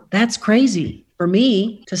farm. That's crazy. For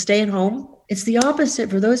me to stay at home, it's the opposite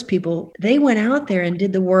for those people. They went out there and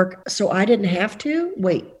did the work so I didn't have to.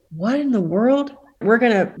 Wait, what in the world? We're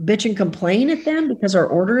going to bitch and complain at them because our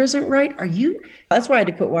order isn't right? That's why I had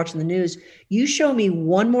to quit watching the news. You show me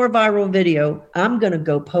one more viral video, I'm going to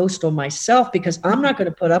go postal myself because I'm not going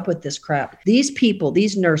to put up with this crap. These people,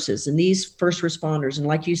 these nurses and these first responders, and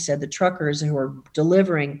like you said, the truckers who are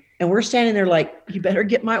delivering, and we're standing there like, you better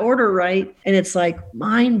get my order right. And it's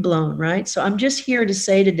mind blown, right? So I'm just here to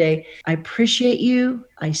say today, I appreciate you.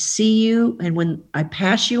 I see you. And when I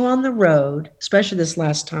pass you on the road, especially this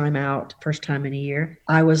last time out, first time in a year,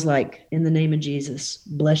 I was like, in the name of Jesus,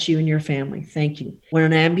 bless you and your family. Thank you. When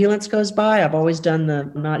an ambulance goes by, I've always done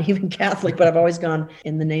I'm not even Catholic, but I've always gone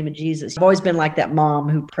in the name of Jesus. I've always been like that mom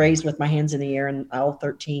who prays with my hands in the air in aisle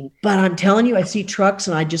 13. But I'm telling you, I see trucks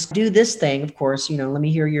and I just do this thing. Of course, let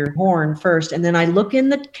me hear your horn first. And then I look in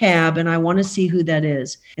the cab and I want to see who that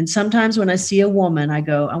is. And sometimes when I see a woman, I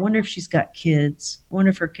go, I wonder if she's got kids. I wonder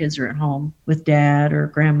if her kids are at home with dad or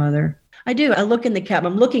grandmother. I do. I look in the cab.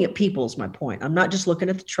 I'm looking at people is my point. I'm not just looking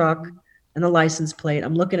at the truck and the license plate.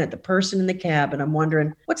 I'm looking at the person in the cab and I'm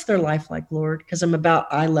wondering, what's their life like, Lord? Because I'm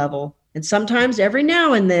about eye level. And sometimes every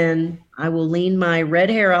now and then I will lean my red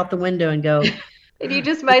hair out the window and go, and you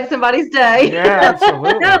just made somebody's day. Yeah,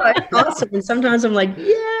 absolutely. no, it's awesome. And sometimes I'm like,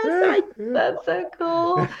 yes, that's so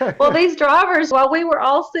cool. Well, these drivers, while we were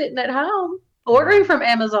all sitting at home ordering from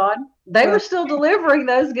Amazon, they were still delivering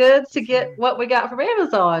those goods to get what we got from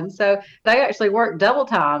Amazon. So they actually worked double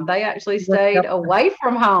time. They actually stayed away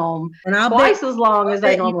from home and twice as long as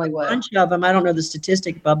they normally would. A bunch of them, I don't know the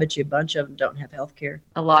statistic, but I bet you a bunch of them don't have health care.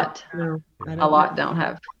 A lot. No, a lot don't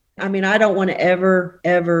have. I don't want to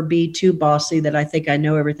ever be too bossy that I think I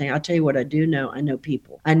know everything. I'll tell you what I do know. I know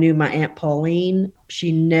people. I knew my Aunt Pauline.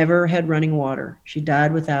 She never had running water. She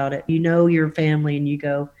died without it. You know your family and you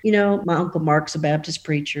go, my Uncle Mark's a Baptist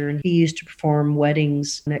preacher and he used to perform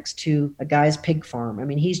weddings next to a guy's pig farm.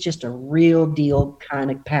 He's just a real deal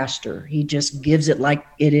kind of pastor. He just gives it like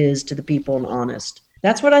it is to the people and honest.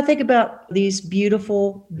 That's what I think about these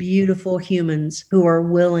beautiful, beautiful humans who are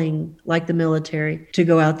willing, like the military, to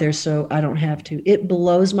go out there so I don't have to. It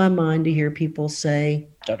blows my mind to hear people say,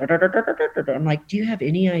 I'm like, do you have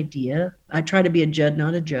any idea? I try to be a Judd,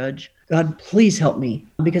 not a judge. God, please help me.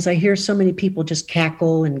 Because I hear so many people just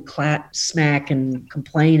cackle and clap, smack and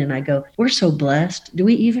complain. And I go, we're so blessed. Do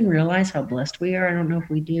we even realize how blessed we are? I don't know if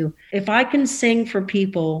we do. If I can sing for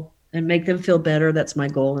people and make them feel better, that's my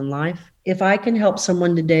goal in life. If I can help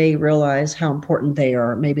someone today realize how important they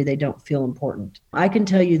are, maybe they don't feel important. I can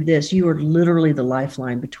tell you this, you are literally the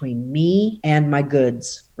lifeline between me and my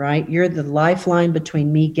goods, right? You're the lifeline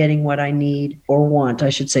between me getting what I need or want.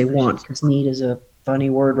 I should say want, because need is a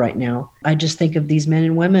funny word right now. I just think of these men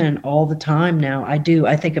and women all the time now. I do.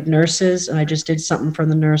 I think of nurses, and I just did something for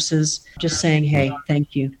the nurses, just saying, hey,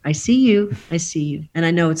 thank you. I see you. I see you. And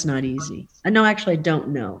I know it's not easy. I know, actually, I don't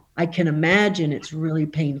know. I can imagine it's really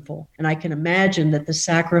painful. And I can imagine that the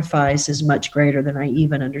sacrifice is much greater than I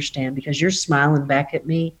even understand, because you're smiling back at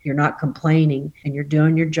me. You're not complaining, and you're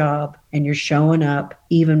doing your job, and you're showing up,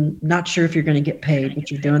 even not sure if you're going to get paid,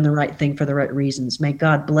 but you're doing the right thing for the right reasons. May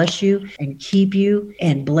God bless you and keep you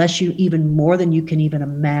and bless you even more than you can even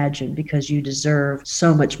imagine, because you deserve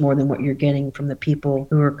so much more than what you're getting from the people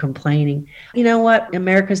who are complaining. You know what?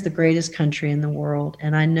 America's the greatest country in the world.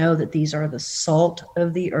 And I know that these are the salt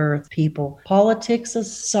of the earth. earth people. Politics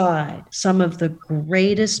aside, some of the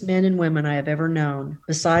greatest men and women I have ever known,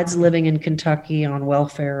 besides living in Kentucky on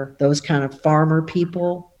welfare, those kind of farmer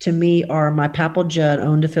people, to me are my Papa Judd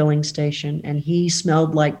owned a filling station, and he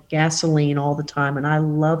smelled like gasoline all the time. And I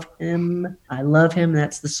love him. I love him.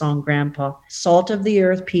 That's the song Grandpa. Salt of the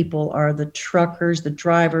earth people are the truckers, the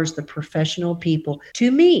drivers, the professional people. To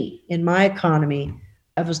me, in my economy,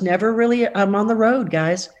 I'm on the road,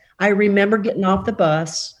 guys. I remember getting off the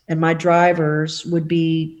bus and my drivers would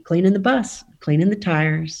be cleaning the bus, cleaning the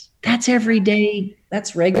tires. That's every day.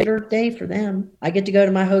 That's regular day for them. I get to go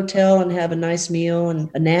to my hotel and have a nice meal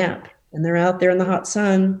and a nap. And they're out there in the hot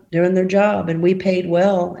sun doing their job. And we paid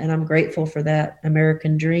well. And I'm grateful for that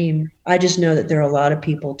American dream. I just know that there are a lot of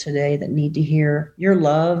people today that need to hear you're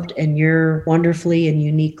loved and you're wonderfully and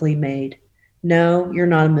uniquely made. No, you're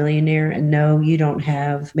not a millionaire. And no, you don't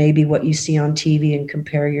have maybe what you see on TV and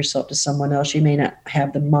compare yourself to someone else. You may not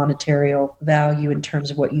have the monetary value in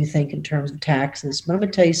terms of what you think in terms of taxes. But I'm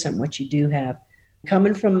going to tell you something, what you do have.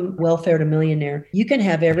 Coming from welfare to millionaire, you can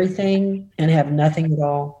have everything and have nothing at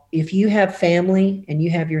all. If you have family and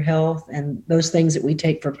you have your health and those things that we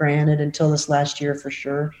take for granted until this last year for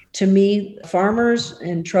sure. To me, farmers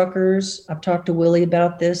and truckers, I've talked to Willie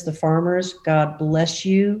about this, the farmers, God bless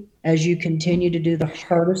you as you continue to do the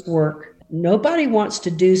hardest work. Nobody wants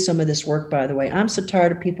to do some of this work, by the way. I'm so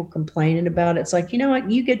tired of people complaining about it. It's like, you know what?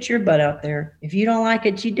 You get your butt out there. If you don't like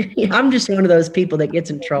it, you do. I'm just one of those people that gets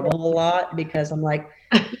in trouble a lot because I'm like,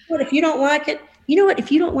 you know what? If you don't like it, you know what? If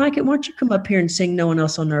you don't like it, why don't you come up here and sing No One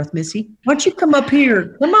Else on Earth, Missy? Why don't you come up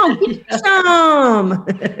here? Come on, get some.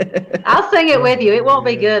 I'll sing it with you. It won't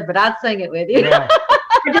be good, but I'd sing it with you. Yeah.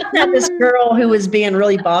 I just had this girl who was being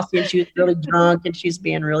really bossy and she was really drunk and she was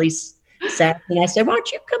being really sad. And I said, why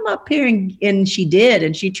don't you come up here? And she did.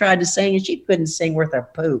 And she tried to sing and she couldn't sing worth a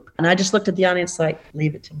poop. And I just looked at the audience like,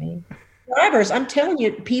 leave it to me. Drivers, I'm telling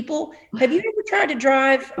you, people, have you ever tried to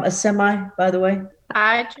drive a semi, by the way?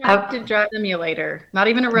 I tried to drive a simulator, not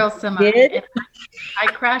even a real semi. Did? I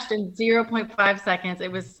crashed in 0.5 seconds.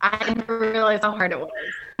 I didn't realize how hard it was.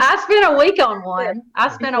 I spent a week on one. I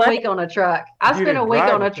spent a week on a truck. I spent a week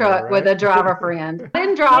on a truck with a driver friend. I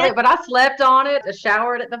didn't drive it, but I slept on it. I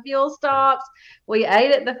showered at the fuel stops. We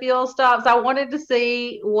ate at the fuel stops. I wanted to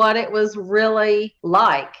see what it was really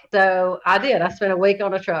like. So I did. I spent a week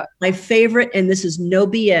on a truck. My favorite, and this is no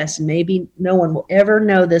BS, maybe no one will ever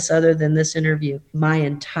know this other than this interview. My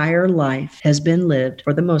entire life has been lived,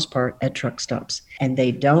 for the most part, at truck stops. And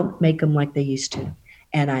they don't make them like they used to.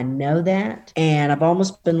 And I know that. And I've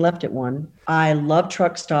almost been left at one. I love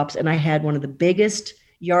truck stops. And I had one of the biggest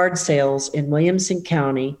yard sales in Williamson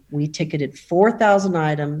County. We ticketed 4,000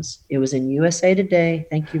 items. It was in USA Today.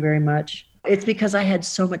 Thank you very much. It's because I had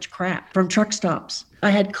so much crap from truck stops. I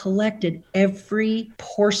had collected every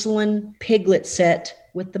porcelain piglet set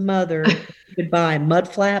with the mother. Goodbye. Mud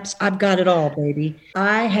flaps. I've got it all, baby.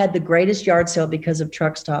 I had the greatest yard sale because of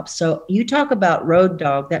truck stops. So you talk about road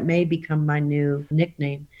dog, that may become my new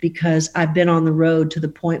nickname because I've been on the road to the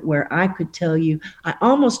point where I could tell you, I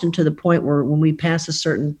almost am to the point where when we pass a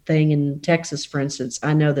certain thing in Texas, for instance,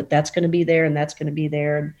 I know that that's going to be there and that's going to be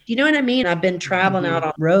there. You know what I mean? I've been traveling out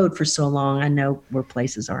on the road for so long. I know where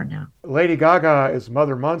places are now. Lady Gaga is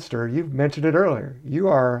Mother Munster. You've mentioned it earlier. You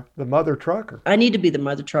are the mother trucker. I need to be the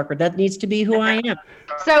mother trucker. That needs to be who I am.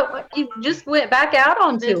 So you just went back out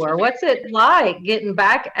on tour. What's it like getting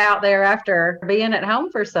back out there after being at home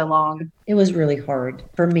for so long? It was really hard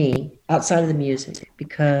for me outside of the music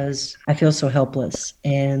because I feel so helpless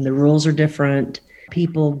and the rules are different.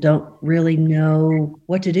 People don't really know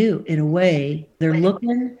what to do in a way. They're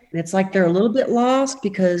looking. It's like they're a little bit lost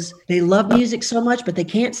because they love music so much, but they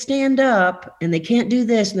can't stand up and they can't do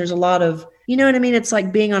this. And there's a lot of, you know what I mean? It's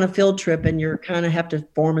like being on a field trip and you're kind of have to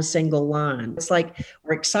form a single line. It's like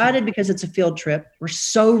we're excited because it's a field trip. We're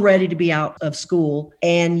so ready to be out of school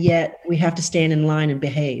and yet we have to stand in line and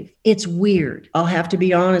behave. It's weird. I'll have to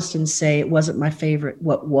be honest and say it wasn't my favorite.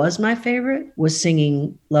 What was my favorite was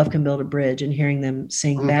singing Love Can Build a Bridge and hearing them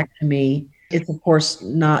sing back to me. It's, of course,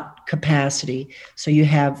 not capacity. So you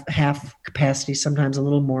have half capacity, sometimes a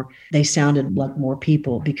little more. They sounded like more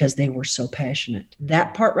people because they were so passionate.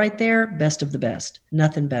 That part right there, best of the best.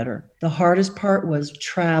 Nothing better. The hardest part was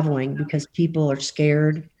traveling because people are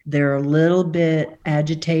scared. They're a little bit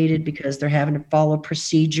agitated because they're having to follow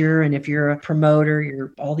procedure. And if you're a promoter,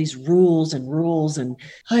 you're all these rules and And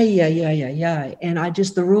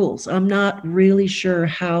the rules. I'm not really sure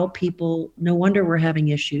how people, no wonder we're having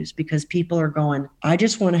issues because people are going, I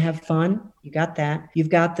just want to have fun. You got that. You've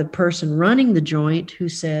got the person running the joint who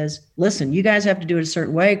says, listen, you guys have to do it a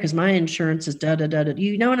certain way because my insurance is da-da-da-da.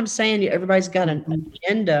 You know what I'm saying? Everybody's got an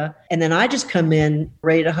agenda. And then I just come in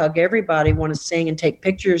ready to hug everybody, want to sing and take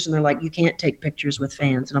pictures. And they're like, you can't take pictures with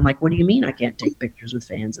fans. And I'm like, what do you mean I can't take pictures with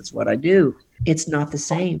fans? It's what I do. It's not the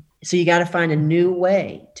same. So you got to find a new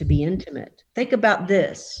way to be intimate. Think about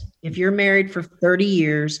this. If you're married for 30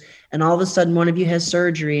 years and all of a sudden one of you has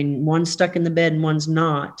surgery and one's stuck in the bed and one's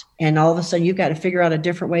not, and all of a sudden you've got to figure out a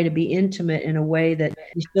different way to be intimate in a way that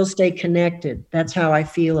you still stay connected. That's how I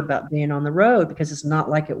feel about being on the road, because it's not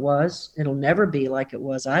like it was. It'll never be like it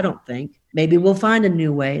was, I don't think. Maybe we'll find a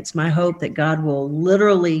new way. It's my hope that God will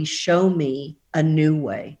literally show me a new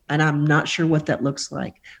way. And I'm not sure what that looks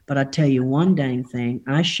like. But I tell you one dang thing,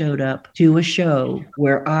 I showed up to a show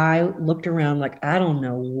where I looked around like, I don't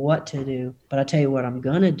know what to do. But I tell you what I'm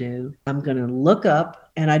going to do. I'm going to look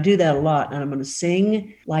up, and I do that a lot. And I'm going to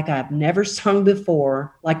sing like I've never sung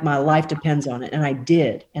before, like my life depends on it. And I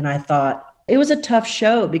did. And I thought, it was a tough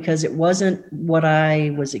show because it wasn't what I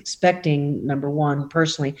was expecting, number one,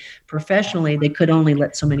 personally. Professionally, they could only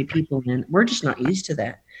let so many people in. We're just not used to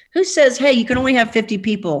that. Who says, hey, you can only have 50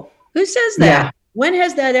 people? Who says that? Yeah. When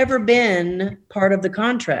has that ever been part of the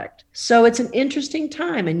contract? So it's an interesting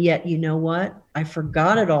time. And yet, you know what? I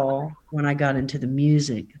forgot it all when I got into the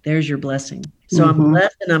music. There's your blessing. So I'm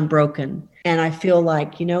blessed and I'm broken. And I feel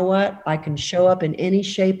like, you know what? I can show up in any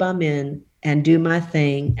shape I'm in and do my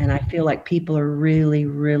thing. And I feel like people are really,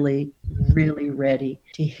 really, really ready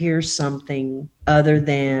to hear something other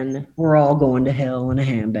than we're all going to hell in a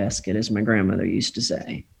handbasket, as my grandmother used to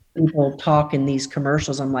say. People talk in these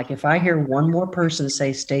commercials. I'm like, if I hear one more person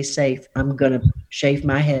say, stay safe, I'm going to shave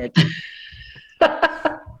my head.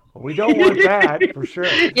 We don't want that for sure.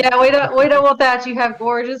 Yeah, we don't want that. You have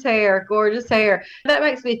gorgeous hair. That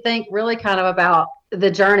makes me think really kind of about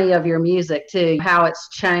the journey of your music too, how it's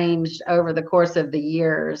changed over the course of the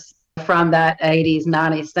years from that 80s,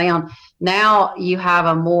 90s sound. Now you have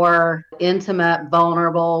a more intimate,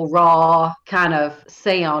 vulnerable, raw kind of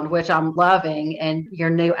sound, which I'm loving. And your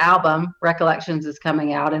new album, Recollections, is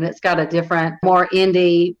coming out, and it's got a different, more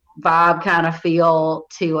indie vibe kind of feel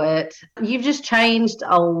to it. You've just changed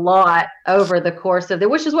a lot over the course of it,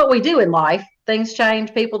 which is what we do in life. Things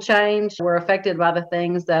change, people change. We're affected by the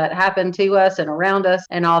things that happen to us and around us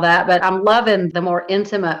and all that. But I'm loving the more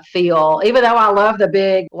intimate feel, even though I love the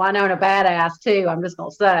big Wynonna badass too, I'm just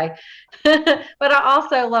going to say. But I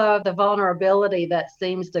also love the vulnerability that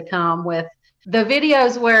seems to come with the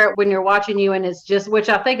videos where when you're watching you, and it's just, which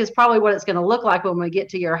I think is probably what it's going to look like when we get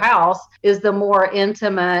to your house, is the more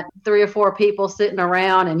intimate 3 or 4 people sitting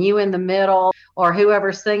around and you in the middle, or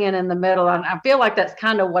whoever's singing in the middle. And I feel like that's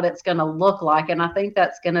kind of what it's going to look like. And I think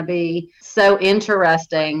that's going to be so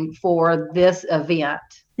interesting for this event.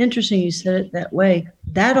 Interesting you said it that way.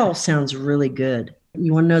 That all sounds really good.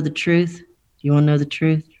 You want to know the truth?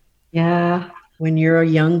 Yeah. When you're a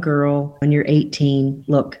young girl, when you're 18,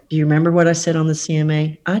 look, do you remember what I said on the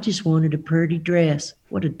CMA? I just wanted a pretty dress.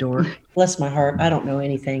 What a dork. Bless my heart. I don't know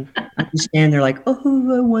anything. I just stand there like,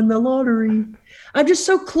 oh, I won the lottery. I'm just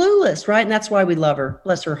so clueless, right? And that's why we love her.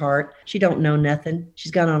 Bless her heart. She don't know nothing.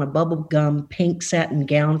 She's got on a bubblegum pink satin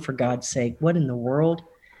gown, for God's sake. What in the world?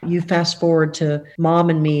 You fast forward to mom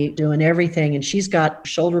and me doing everything, and she's got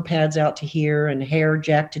shoulder pads out to here and hair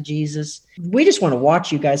jacked to Jesus. We just want to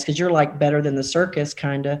watch you guys because you're like better than the circus,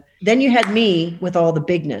 kind of. Then you had me with all the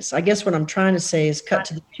bigness. I guess what I'm trying to say is cut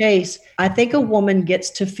to the chase. I think a woman gets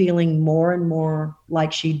to feeling more and more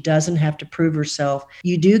like she doesn't have to prove herself.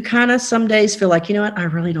 You do kind of some days feel like, you know what, I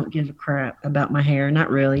really don't give a crap about my hair. Not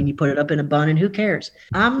really. And you put it up in a bun and who cares?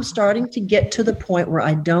 I'm starting to get to the point where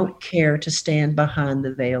I don't care to stand behind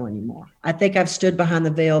the veil anymore. I think I've stood behind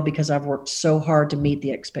the veil because I've worked so hard to meet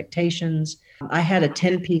the expectations. I had a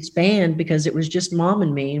 10-piece band because it was just mom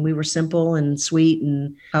and me, and we were simple and sweet,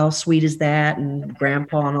 and how sweet is that, and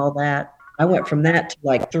grandpa and all that. I went from that to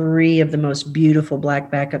like 3 of the most beautiful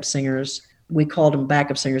Black backup singers. We called them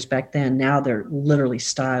backup singers back then. Now they're literally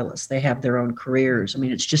stylists. They have their own careers. I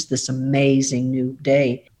mean, it's just this amazing new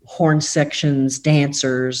day. Horn sections,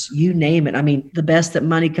 dancers, you name it. I mean, the best that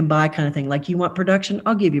money can buy kind of thing. Like, you want production?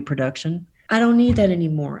 I'll give you production. I don't need that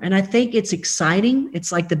anymore. And I think it's exciting.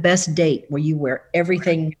 It's like the best date where you wear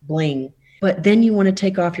everything bling, but then you want to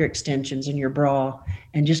take off your extensions and your bra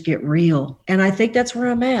and just get real. And I think that's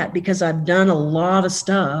where I'm at because I've done a lot of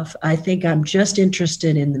stuff. I think I'm just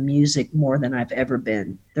interested in the music more than I've ever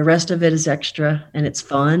been. The rest of it is extra and it's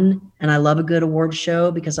fun. And I love a good award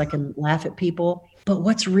show because I can laugh at people. But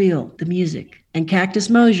what's real? The music. And Cactus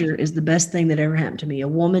Mosier is the best thing that ever happened to me. A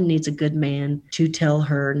woman needs a good man to tell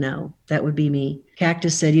her no. That would be me.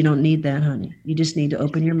 Cactus said, you don't need that, honey. You just need to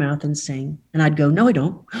open your mouth and sing. And I'd go, no, I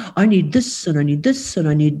don't. I need this, and I need this, and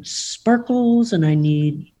I need sparkles, and I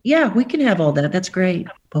need, yeah, we can have all that. That's great.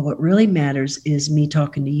 But what really matters is me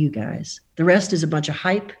talking to you guys. The rest is a bunch of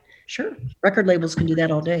hype. Sure. Record labels can do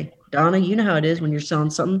that all day. Donna, you know how it is when you're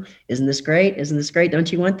selling something. Isn't this great? Isn't this great? Don't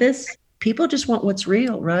you want this? People just want what's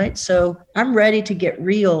real, right? So I'm ready to get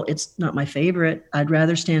real. It's not my favorite. I'd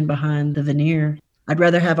rather stand behind the veneer. I'd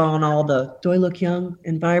rather have on all the, do I look young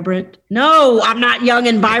and vibrant? No, I'm not young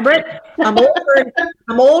and vibrant. I'm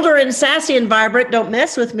older and sassy and vibrant. Don't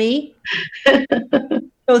mess with me.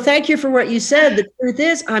 So thank you for what you said. The truth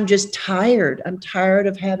is, I'm just tired. I'm tired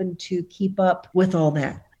of having to keep up with all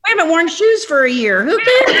that. I haven't worn shoes for a year. Who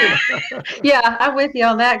cares? Yeah, I'm with you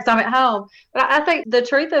on that because I'm at home. But I think the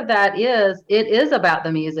truth of that is it is about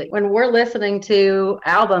the music. When we're listening to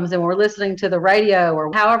albums and we're listening to the radio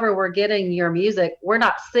or however we're getting your music, we're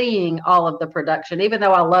not seeing all of the production, even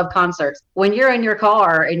though I love concerts. When you're in your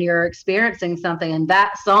car and you're experiencing something and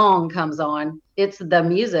that song comes on, it's the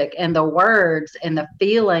music and the words and the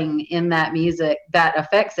feeling in that music that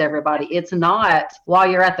affects everybody. It's not while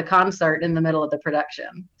you're at the concert in the middle of the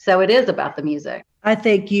production. So it is about the music. I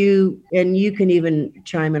think you, and you can even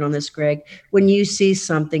chime in on this, Greg, when you see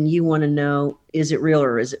something, you want to know, is it real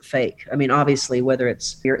or is it fake? I mean, obviously, whether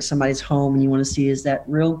it's you're at somebody's home and you want to see, is that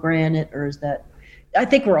real granite or is that, I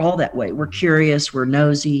think we're all that way. We're curious, we're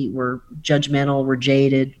nosy, we're judgmental, we're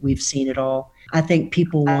jaded. We've seen it all. I think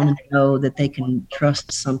people want to know that they can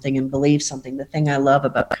trust something and believe something. The thing I love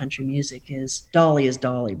about country music is Dolly,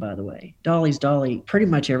 by the way. Dolly's Dolly pretty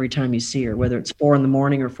much every time you see her, whether it's 4 a.m.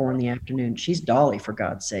 or 4 p.m. She's Dolly, for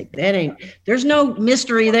God's sake. There's no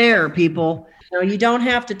mystery there, people. You don't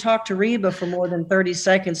have to talk to Reba for more than 30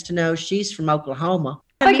 seconds to know she's from Oklahoma.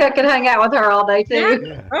 I think I could hang out with her all day too.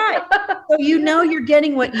 Yeah, right. So you're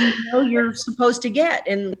getting what you're supposed to get.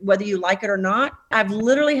 And whether you like it or not, I've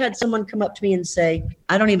literally had someone come up to me and say,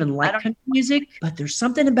 I don't even like country music, but there's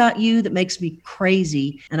something about you that makes me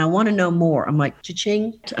crazy. And I want to know more. I'm like,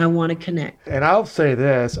 cha-ching, I want to connect. And I'll say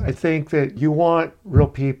this, I think that you want real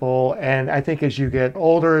people. And I think as you get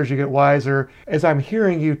older, as you get wiser, as I'm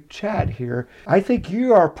hearing you chat here, I think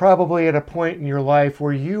you are probably at a point in your life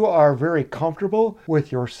where you are very comfortable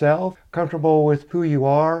with yourself, comfortable with who you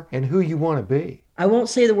are and who you want to be. I won't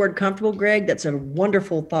say the word comfortable, Greg. That's a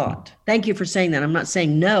wonderful thought. Thank you for saying that. I'm not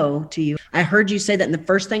saying no to you. I heard you say that, and the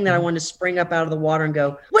first thing that I wanted to spring up out of the water and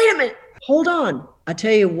go, wait a minute, hold on. I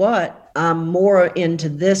tell you what, I'm more into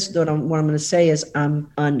this than what I'm going to say is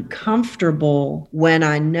I'm uncomfortable when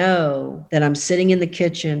I know that I'm sitting in the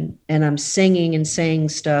kitchen and I'm singing and saying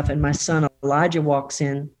stuff, and my son Elijah walks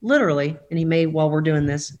in, literally, and he may, while we're doing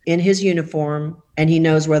this, in his uniform, and he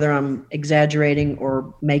knows whether I'm exaggerating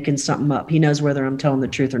or making something up. He knows whether I'm telling the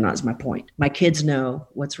truth or not is my point. My kids know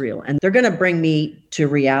what's real, and they're going to bring me to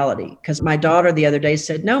reality, because my daughter the other day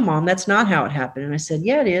said, no, Mom, that's not how it happened. And I said,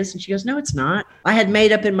 yeah, it is. And she goes, no, it's not. I had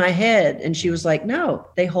made up in my head. And she was like, no,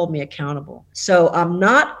 they hold me accountable. So I'm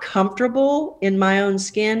not comfortable in my own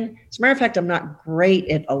skin. As a matter of fact, I'm not great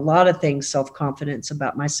at a lot of things, self-confidence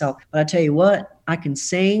about myself. But I tell you what, I can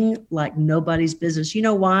sing like nobody's business. You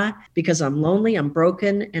know why? Because I'm lonely, I'm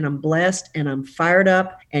broken, and I'm blessed, and I'm fired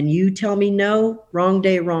up. And you tell me no, wrong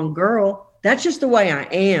day, wrong girl. That's just the way I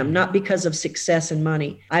am, not because of success and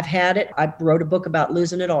money. I've had it. I wrote a book about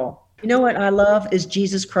losing it all. You know what I love is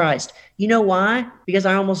Jesus Christ. You know why? Because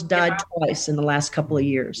I almost died twice in the last couple of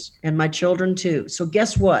years, and my children too. So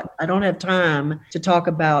guess what? I don't have time to talk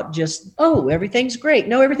about just, oh, everything's great.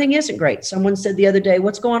 No, everything isn't great. Someone said the other day,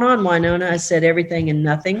 what's going on, Wynonna? I said everything and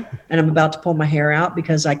nothing. And I'm about to pull my hair out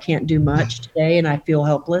because I can't do much today and I feel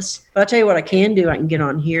helpless. But I'll tell you what I can do. I can get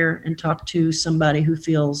on here and talk to somebody who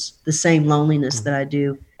feels the same loneliness that I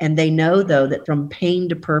do. And they know, though, that from pain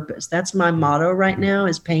to purpose, that's my motto right now,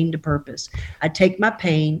 is pain to purpose. I take my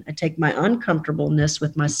pain, I take my uncomfortableness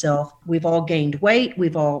with myself. We've all gained weight.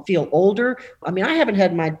 We've all feel older. I mean, I haven't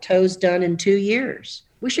had my toes done in 2 years.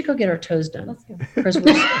 We should go get our toes done. Let's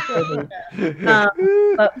go.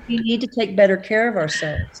 But we need to take better care of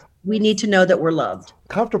ourselves. We need to know that we're loved.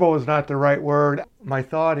 comfortable is not the right word. My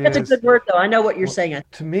thought That's is, a good word, though. I know what you're saying.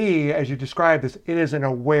 to me, as you describe this, it is an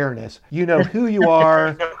awareness. You know who you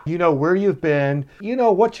are, you know where you've been, you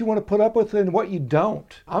know what you want to put up with and what you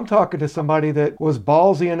don't. I'm talking to somebody that was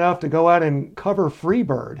ballsy enough to go out and cover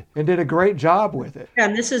Freebird and did a great job with it.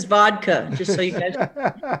 And this is vodka, just so you guys.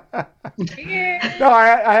 No,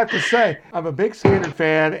 I have to say, I'm a big Standard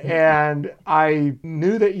fan, and I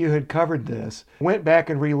knew that you had covered this. Went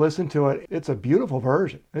back and re-listened to it. It's a beautiful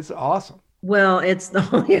version. It's awesome. Well, it's the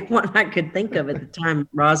only one I could think of at the time.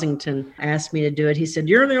 Rosington asked me to do it. He said,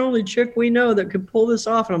 "You're the only chick we know that could pull this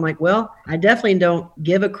off." And I'm like, well, I definitely don't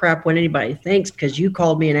give a crap what anybody thinks, because you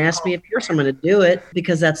called me and asked me if you're someone to do it,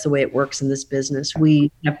 because that's the way it works in this business.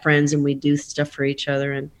 We have friends and we do stuff for each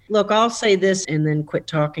other. And look, I'll say this and then quit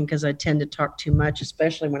talking, because I tend to talk too much,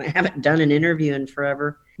 especially when I haven't done an interview in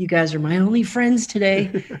forever. You guys are my only friends today.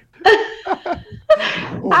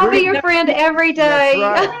 I'll be your friend every day.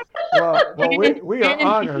 That's right. Well, we are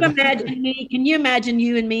honored. Can you imagine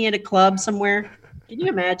you and me in a club somewhere? Can you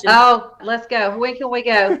imagine? Oh, let's go. When can we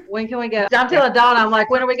go? When can we go? I'm telling Donna, I'm like,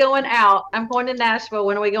 when are we going out? I'm going to Nashville.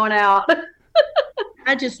 When are we going out?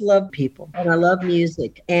 I just love people and I love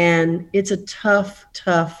music. And it's a tough,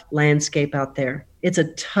 tough landscape out there. It's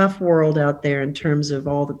a tough world out there in terms of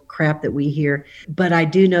all the crap that we hear. But I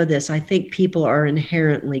do know this. I think people are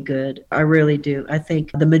inherently good. I really do. I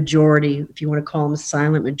think the majority, if you want to call them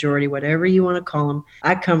silent majority, whatever you want to call them,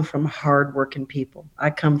 I come from hardworking people.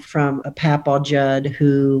 I come from a papaw Judd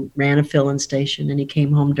who ran a filling station, and he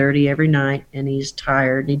came home dirty every night, and he's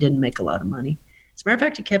tired and he didn't make a lot of money. As a matter of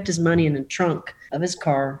fact, he kept his money in the trunk of his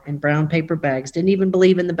car in brown paper bags. Didn't even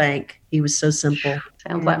believe in the bank. He was so simple.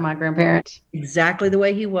 Sounds like my grandparents. Exactly the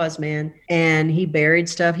way he was, man. And he buried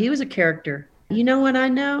stuff. He was a character. You know what I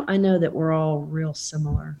know? I know that we're all real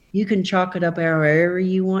similar. You can chalk it up however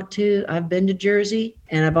you want to. I've been to Jersey,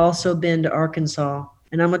 and I've also been to Arkansas.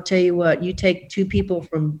 And I'm going to tell you what, you take two people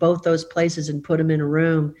from both those places and put them in a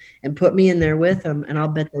room and put me in there with them, and I'll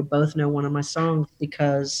bet they both know one of my songs,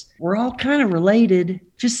 because we're all kind of related.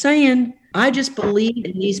 Just saying. I just believe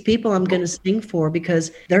in these people I'm going to sing for,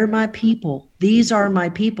 because they're my people. These are my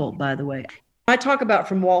people, by the way. I talk about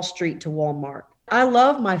from Wall Street to Walmart. I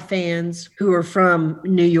love my fans who are from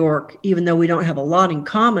New York, even though we don't have a lot in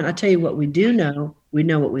common. I tell you what we do know. We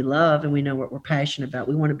know what we love, and we know what we're passionate about.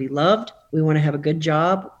 We want to be loved. We want to have a good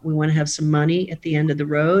job. We want to have some money at the end of the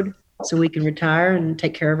road so we can retire and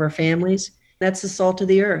take care of our families. That's the salt of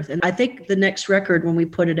the earth. And I think the next record, when we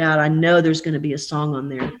put it out, I know there's going to be a song on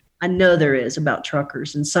there. I know there is, about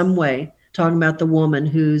truckers in some way, talking about the woman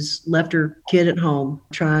who's left her kid at home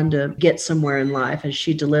trying to get somewhere in life as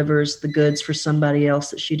she delivers the goods for somebody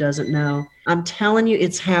else that she doesn't know. I'm telling you,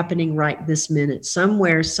 it's happening right this minute.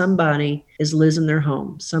 Somewhere, somebody is losing their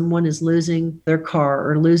home. Someone is losing their car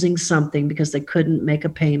or losing something because they couldn't make a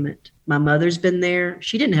payment. My mother's been there.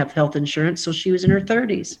 She didn't have health insurance, so she was in her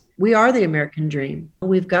 30s. We are the American dream.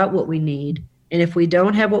 We've got what we need. And if we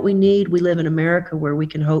don't have what we need, we live in America where we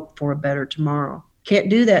can hope for a better tomorrow. Can't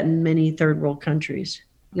do that in many third world countries.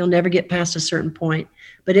 You'll never get past a certain point.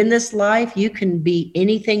 But in this life, you can be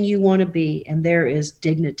anything you want to be, and there is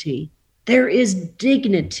dignity. There is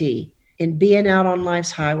dignity in being out on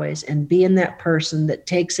life's highways and being that person that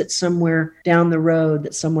takes it somewhere down the road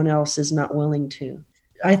that someone else is not willing to.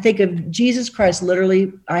 I think of Jesus Christ,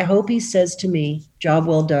 literally, I hope he says to me, "Job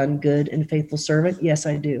well done, good and faithful servant." Yes,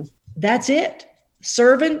 I do. That's it.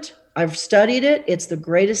 Servant, I've studied it. It's the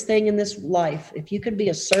greatest thing in this life. If you can be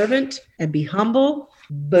a servant and be humble,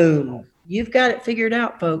 boom, you've got it figured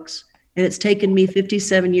out, folks. And it's taken me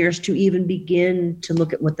 57 years to even begin to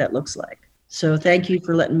look at what that looks like. So thank you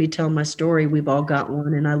for letting me tell my story. We've all got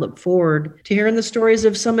one. And I look forward to hearing the stories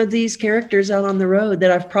of some of these characters out on the road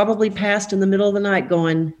that I've probably passed in the middle of the night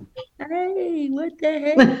going, "Hey, what the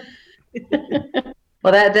heck?"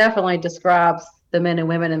 Well, that definitely describes the men and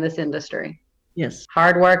women in this industry. Yes.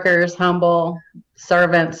 Hard workers, humble,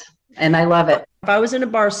 servants, and I love it. If I was in a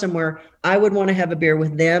bar somewhere, I would want to have a beer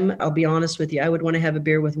with them. I'll be honest with you. I would want to have a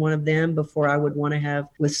beer with one of them before I would want to have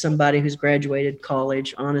with somebody who's graduated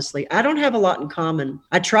college. Honestly, I don't have a lot in common.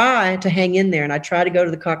 I try to hang in there and I try to go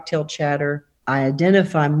to the cocktail chatter. I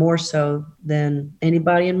identify more so than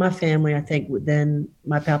anybody in my family, I think, than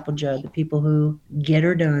my Papa Judd, the people who get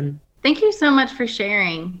her done. Thank you so much for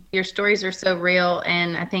sharing. Your stories are so real,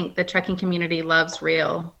 and I think the trucking community loves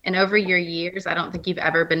real. And over your years, I don't think you've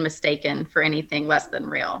ever been mistaken for anything less than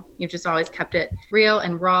real. You've just always kept it real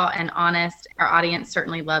and raw and honest. Our audience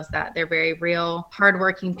certainly loves that. They're very real,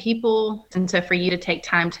 hardworking people. And so for you to take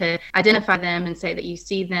time to identify them and say that you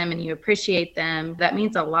see them and you appreciate them, that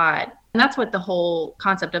means a lot. And that's what the whole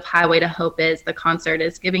concept of Highway to Hope is. The concert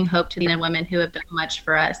is giving hope to the men and women who have done much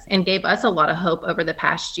for us and gave us a lot of hope over the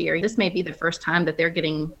past year. This may be the first time that they're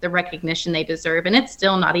getting the recognition they deserve, and it's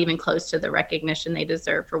still not even close to the recognition they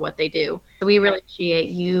deserve for what they do. So we really appreciate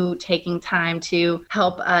you taking time to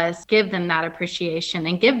help us give them that appreciation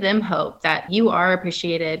and give them hope that you are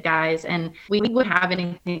appreciated, guys, and we wouldn't have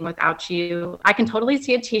anything without you. I can totally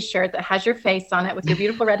see a t-shirt that has your face on it with your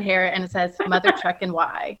beautiful red hair and it says Mother Truck and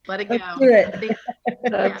Why. Let it go.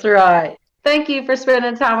 That's right. Thank you for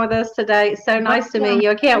spending time with us today. It's so nice to meet you.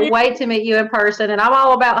 I can't wait to meet you in person. And I'm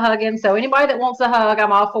all about hugging. So anybody that wants a hug,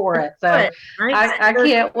 I'm all for it. So I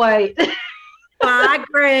can't wait. Bye,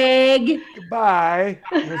 Greg. Goodbye.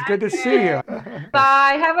 It was good to see you.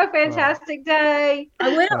 Bye. Have a fantastic day.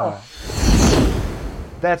 I will.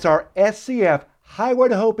 That's our SCF Highway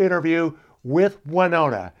to Hope interview with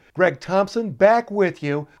Wynonna. Greg Thompson back with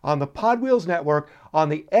you on the Pod Wheels Network on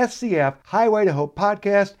the SCF Highway to Hope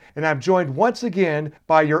podcast. And I'm joined once again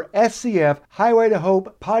by your SCF Highway to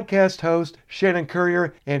Hope podcast host, Shannon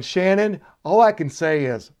Courier. And Shannon, all I can say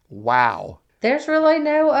is, wow. There's really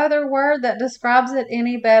no other word that describes it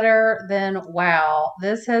any better than wow.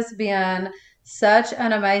 This has been such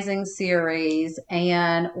an amazing series,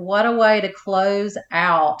 and what a way to close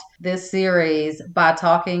out this series by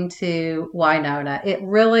talking to Wynonna. It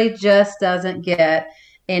really just doesn't get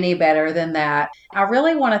any better than that. I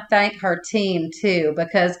really want to thank her team too,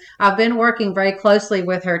 because I've been working very closely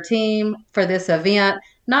with her team for this event,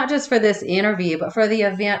 not just for this interview, but for the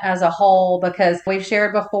event as a whole, because we've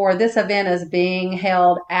shared before, this event is being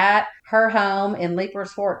held at her home in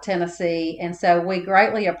Leapersfort, Tennessee. And so we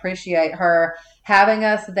greatly appreciate her having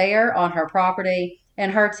us there on her property.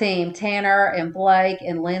 And her team, Tanner and Blake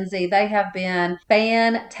and Lindsay, they have been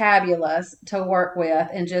fantabulous to work with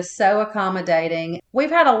and just so accommodating. We've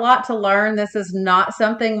had a lot to learn. This is not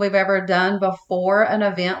something we've ever done before, an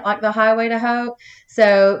event like the Highway to Hope.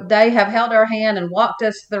 So they have held our hand and walked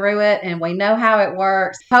us through it, and we know how it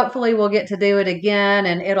works. Hopefully we'll get to do it again,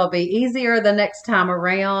 and it'll be easier the next time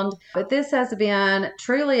around. But this has been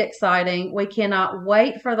truly exciting. We cannot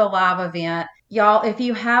wait for the live event. Y'all, if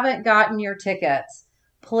you haven't gotten your tickets,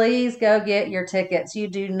 please go get your tickets. You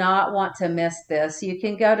do not want to miss this. You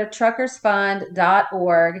can go to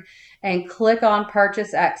truckersfund.org and click on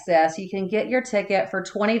Purchase Access. You can get your ticket for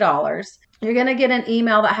 $20. You're going to get an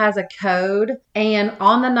email that has a code. And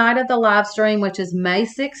on the night of the live stream, which is May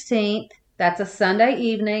 16th, that's a Sunday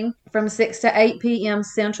evening from 6 to 8 p.m.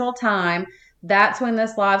 Central Time, that's when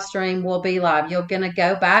this live stream will be live. You're going to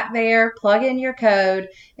go back there, plug in your code,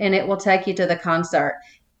 and it will take you to the concert.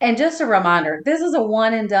 And just a reminder, this is a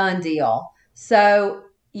one and done deal. So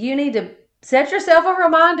you need to set yourself a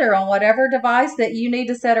reminder on whatever device that you need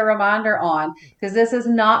to set a reminder on, because this is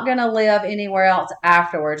not going to live anywhere else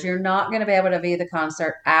afterwards. You're not going to be able to view the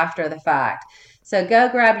concert after the fact. So go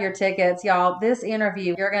grab your tickets. Y'all, this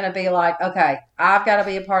interview, you're going to be like, okay, I've got to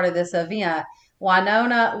be a part of this event.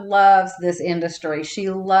 Wynonna loves this industry. She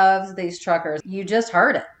loves these truckers. You just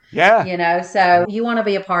heard it. Yeah. So you want to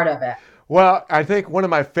be a part of it. Well, I think one of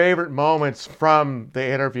my favorite moments from the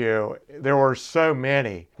interview, there were so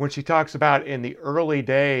many, when she talks about in the early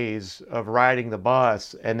days of riding the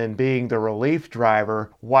bus and then being the relief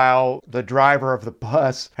driver while the driver of the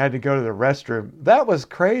bus had to go to the restroom. That was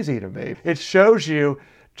crazy to me. It shows you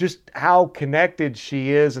just how connected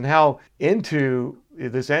she is and how into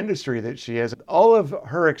this industry that she is. All of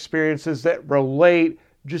her experiences that relate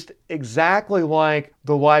just exactly like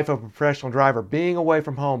the life of a professional driver, being away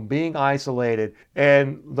from home, being isolated,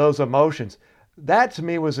 and those emotions. That to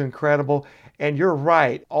me was incredible. And you're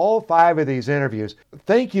right, all 5 of these interviews.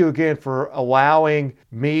 Thank you again for allowing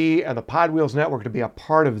me and the Pod Wheels Network to be a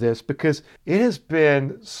part of this, because it has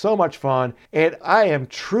been so much fun. And I am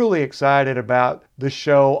truly excited about the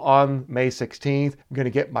show on May 16th. I'm going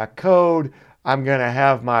to get my code. I'm going to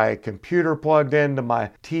have my computer plugged into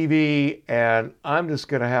my TV, and I'm just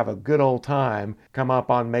going to have a good old time come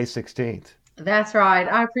up on May 16th. That's right.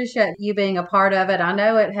 I appreciate you being a part of it. I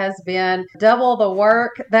know it has been double the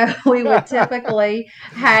work that we would typically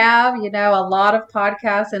have, a lot of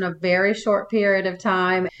podcasts in a very short period of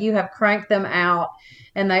time. You have cranked them out,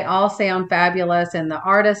 and they all sound fabulous, and the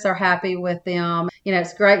artists are happy with them.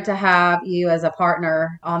 It's great to have you as a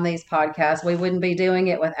partner on these podcasts. We wouldn't be doing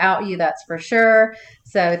it without you, that's for sure.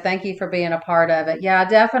 So thank you for being a part of it. Yeah,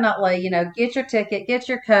 definitely, get your ticket, get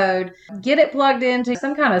your code, get it plugged into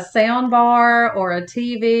some kind of sound bar or a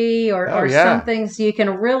TV or something so you can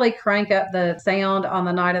really crank up the sound on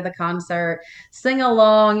the night of the concert. Sing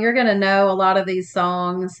along. You're going to know a lot of these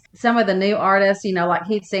songs. Some of the new artists, like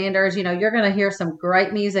Heath Sanders, you're going to hear some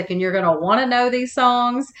great music and you're going to want to know these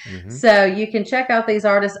songs. Mm-hmm. So you can check out these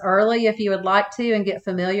artists early if you would like to and get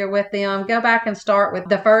familiar with them. Go back and start with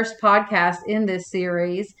the first podcast in this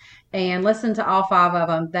series and listen to all 5 of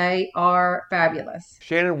them. They are fabulous.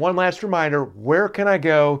 Shannon, one last reminder, where can I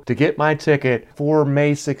go to get my ticket for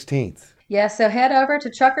May 16th? Yes, so head over to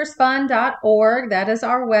truckersfund.org. That is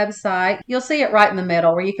our website. You'll see it right in the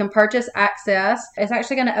middle where you can purchase access. It's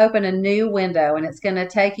actually going to open a new window and it's going to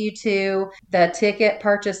take you to the ticket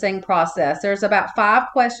purchasing process. There's about 5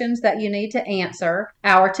 questions that you need to answer.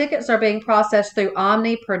 Our tickets are being processed through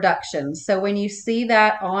Omni Productions. So when you see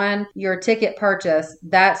that on your ticket purchase,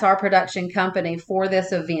 that's our production company for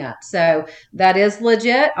this event. So that is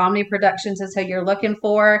legit. Omni Productions is who you're looking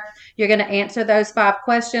for. You're going to answer those 5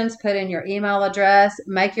 questions, put in your email address,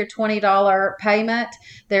 make your $20 payment.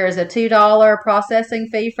 There is a $2 processing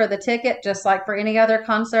fee for the ticket, just like for any other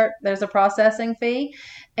concert, there's a processing fee.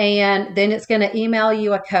 And then it's going to email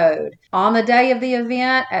you a code. On the day of the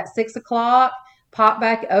event at 6 o'clock, pop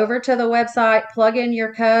back over to the website, plug in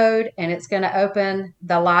your code, and it's going to open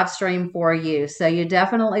the live stream for you. So you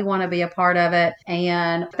definitely want to be a part of it.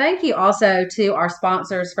 And thank you also to our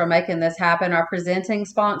sponsors for making this happen, our presenting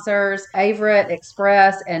sponsors, Averett,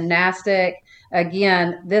 Express, and Nastic.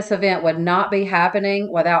 Again, this event would not be happening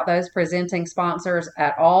without those presenting sponsors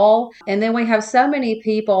at all. And then we have so many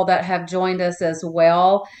people that have joined us as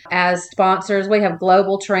well as sponsors. We have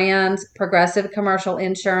Global Trans, Progressive Commercial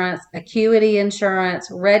Insurance, Acuity Insurance,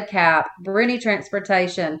 Red Cap, Brittany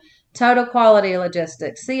Transportation, Total Quality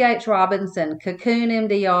Logistics, C.H. Robinson, Cocoon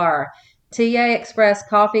MDR, TA Express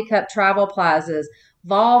Coffee Cup Travel Plazas,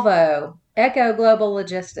 Volvo, Echo Global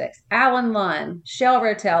Logistics, Allen Lunn, Shell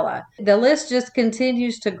Rotella. The list just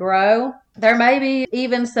continues to grow. There may be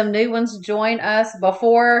even some new ones join us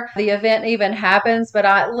before the event even happens, but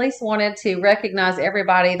I at least wanted to recognize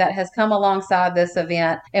everybody that has come alongside this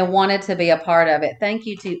event and wanted to be a part of it. Thank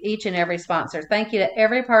you to each and every sponsor. Thank you to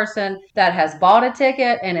every person that has bought a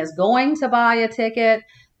ticket and is going to buy a ticket.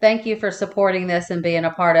 Thank you for supporting this and being a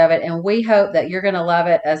part of it. And we hope that you're going to love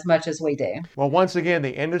it as much as we do. Well, once again,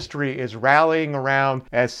 the industry is rallying around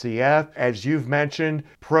SCF. As you've mentioned,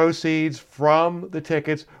 proceeds from the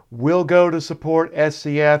tickets will go to support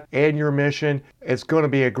SCF and your mission. It's going to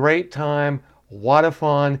be a great time, a lot of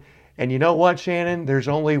fun. And you know what, Shannon? There's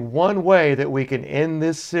only one way that we can end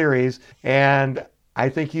this series, and I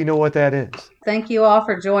think you know what that is. Thank you all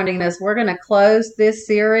for joining us. We're going to close this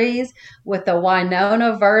series with the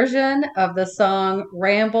Wynonna version of the song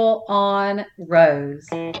Ramble on Rose.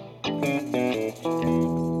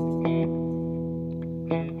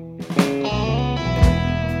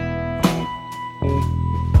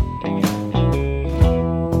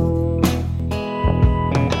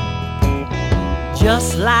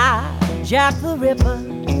 Just like Jack the Ripper,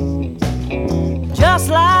 just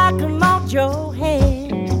like Mojo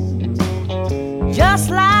Hand, just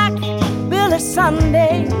like Billy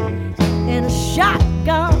Sunday in a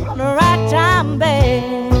shotgun ragtime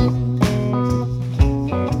band,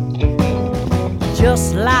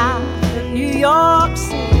 just like New York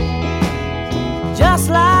City, just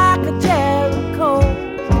like a Jericho.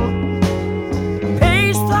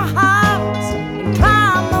 Pace the halls and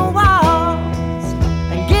climb the walls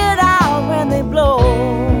and get out when they blow.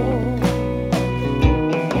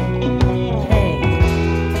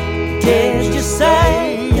 Did you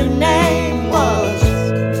say your name was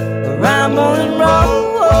Rambling Rose?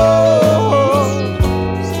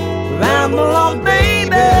 Ramble on, baby.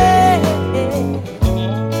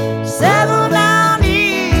 Settle down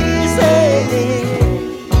easy.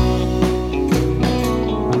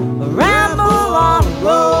 Ramble on the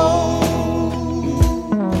road.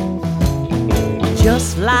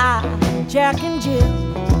 Just like Jack and Jill,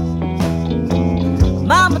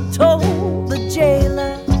 Mama told the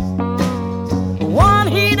jailer, one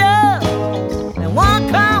heat up and one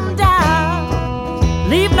come down,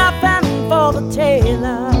 leave nothing for the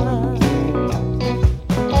tailor.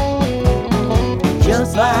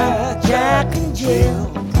 Just like Jack and Jill,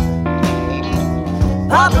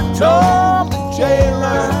 Papa told the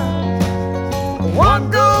jailer, one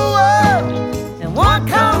go up and one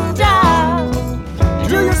come down,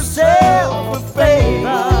 do yourself a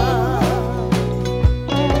favor.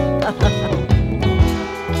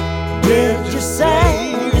 Did you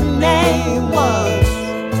say your name was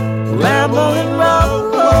Rambling Rose?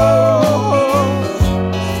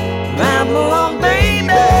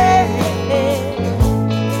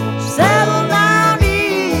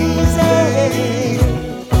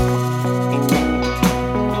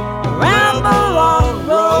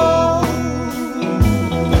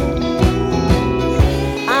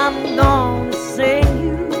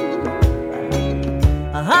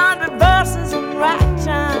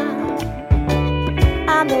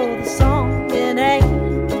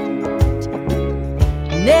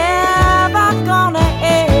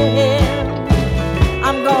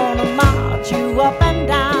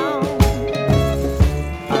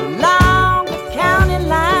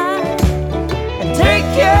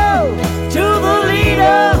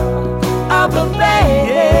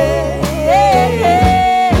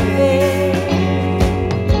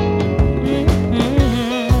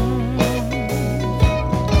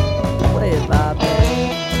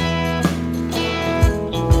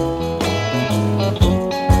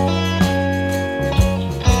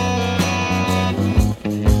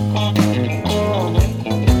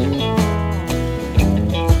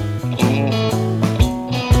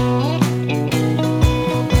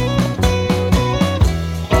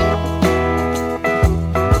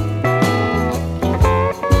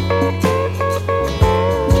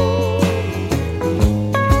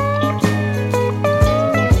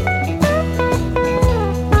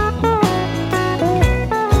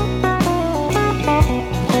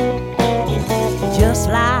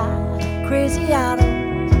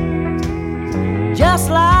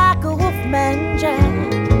 man Jack,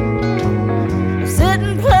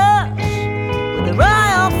 sitting plush with the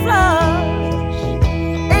royal flush,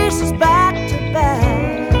 aces back to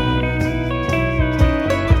back,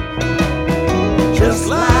 just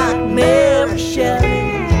like Mary Shelley.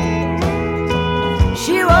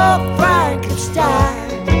 She wrote Frankenstein.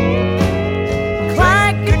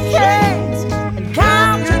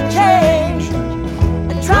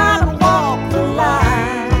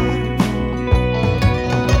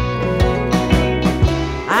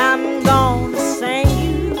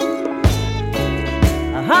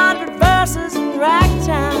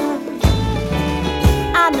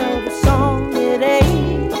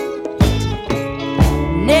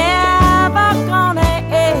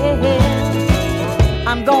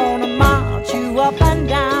 I'm gonna march you up and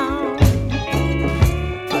down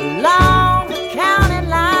along the county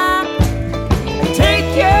line and take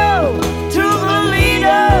you to the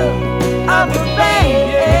leader of the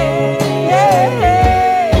band.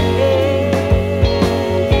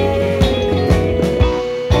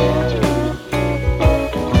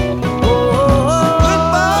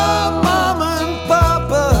 Goodbye, Mama and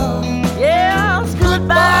Papa. Yes,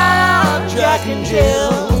 goodbye, Jack and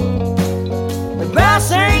Jill.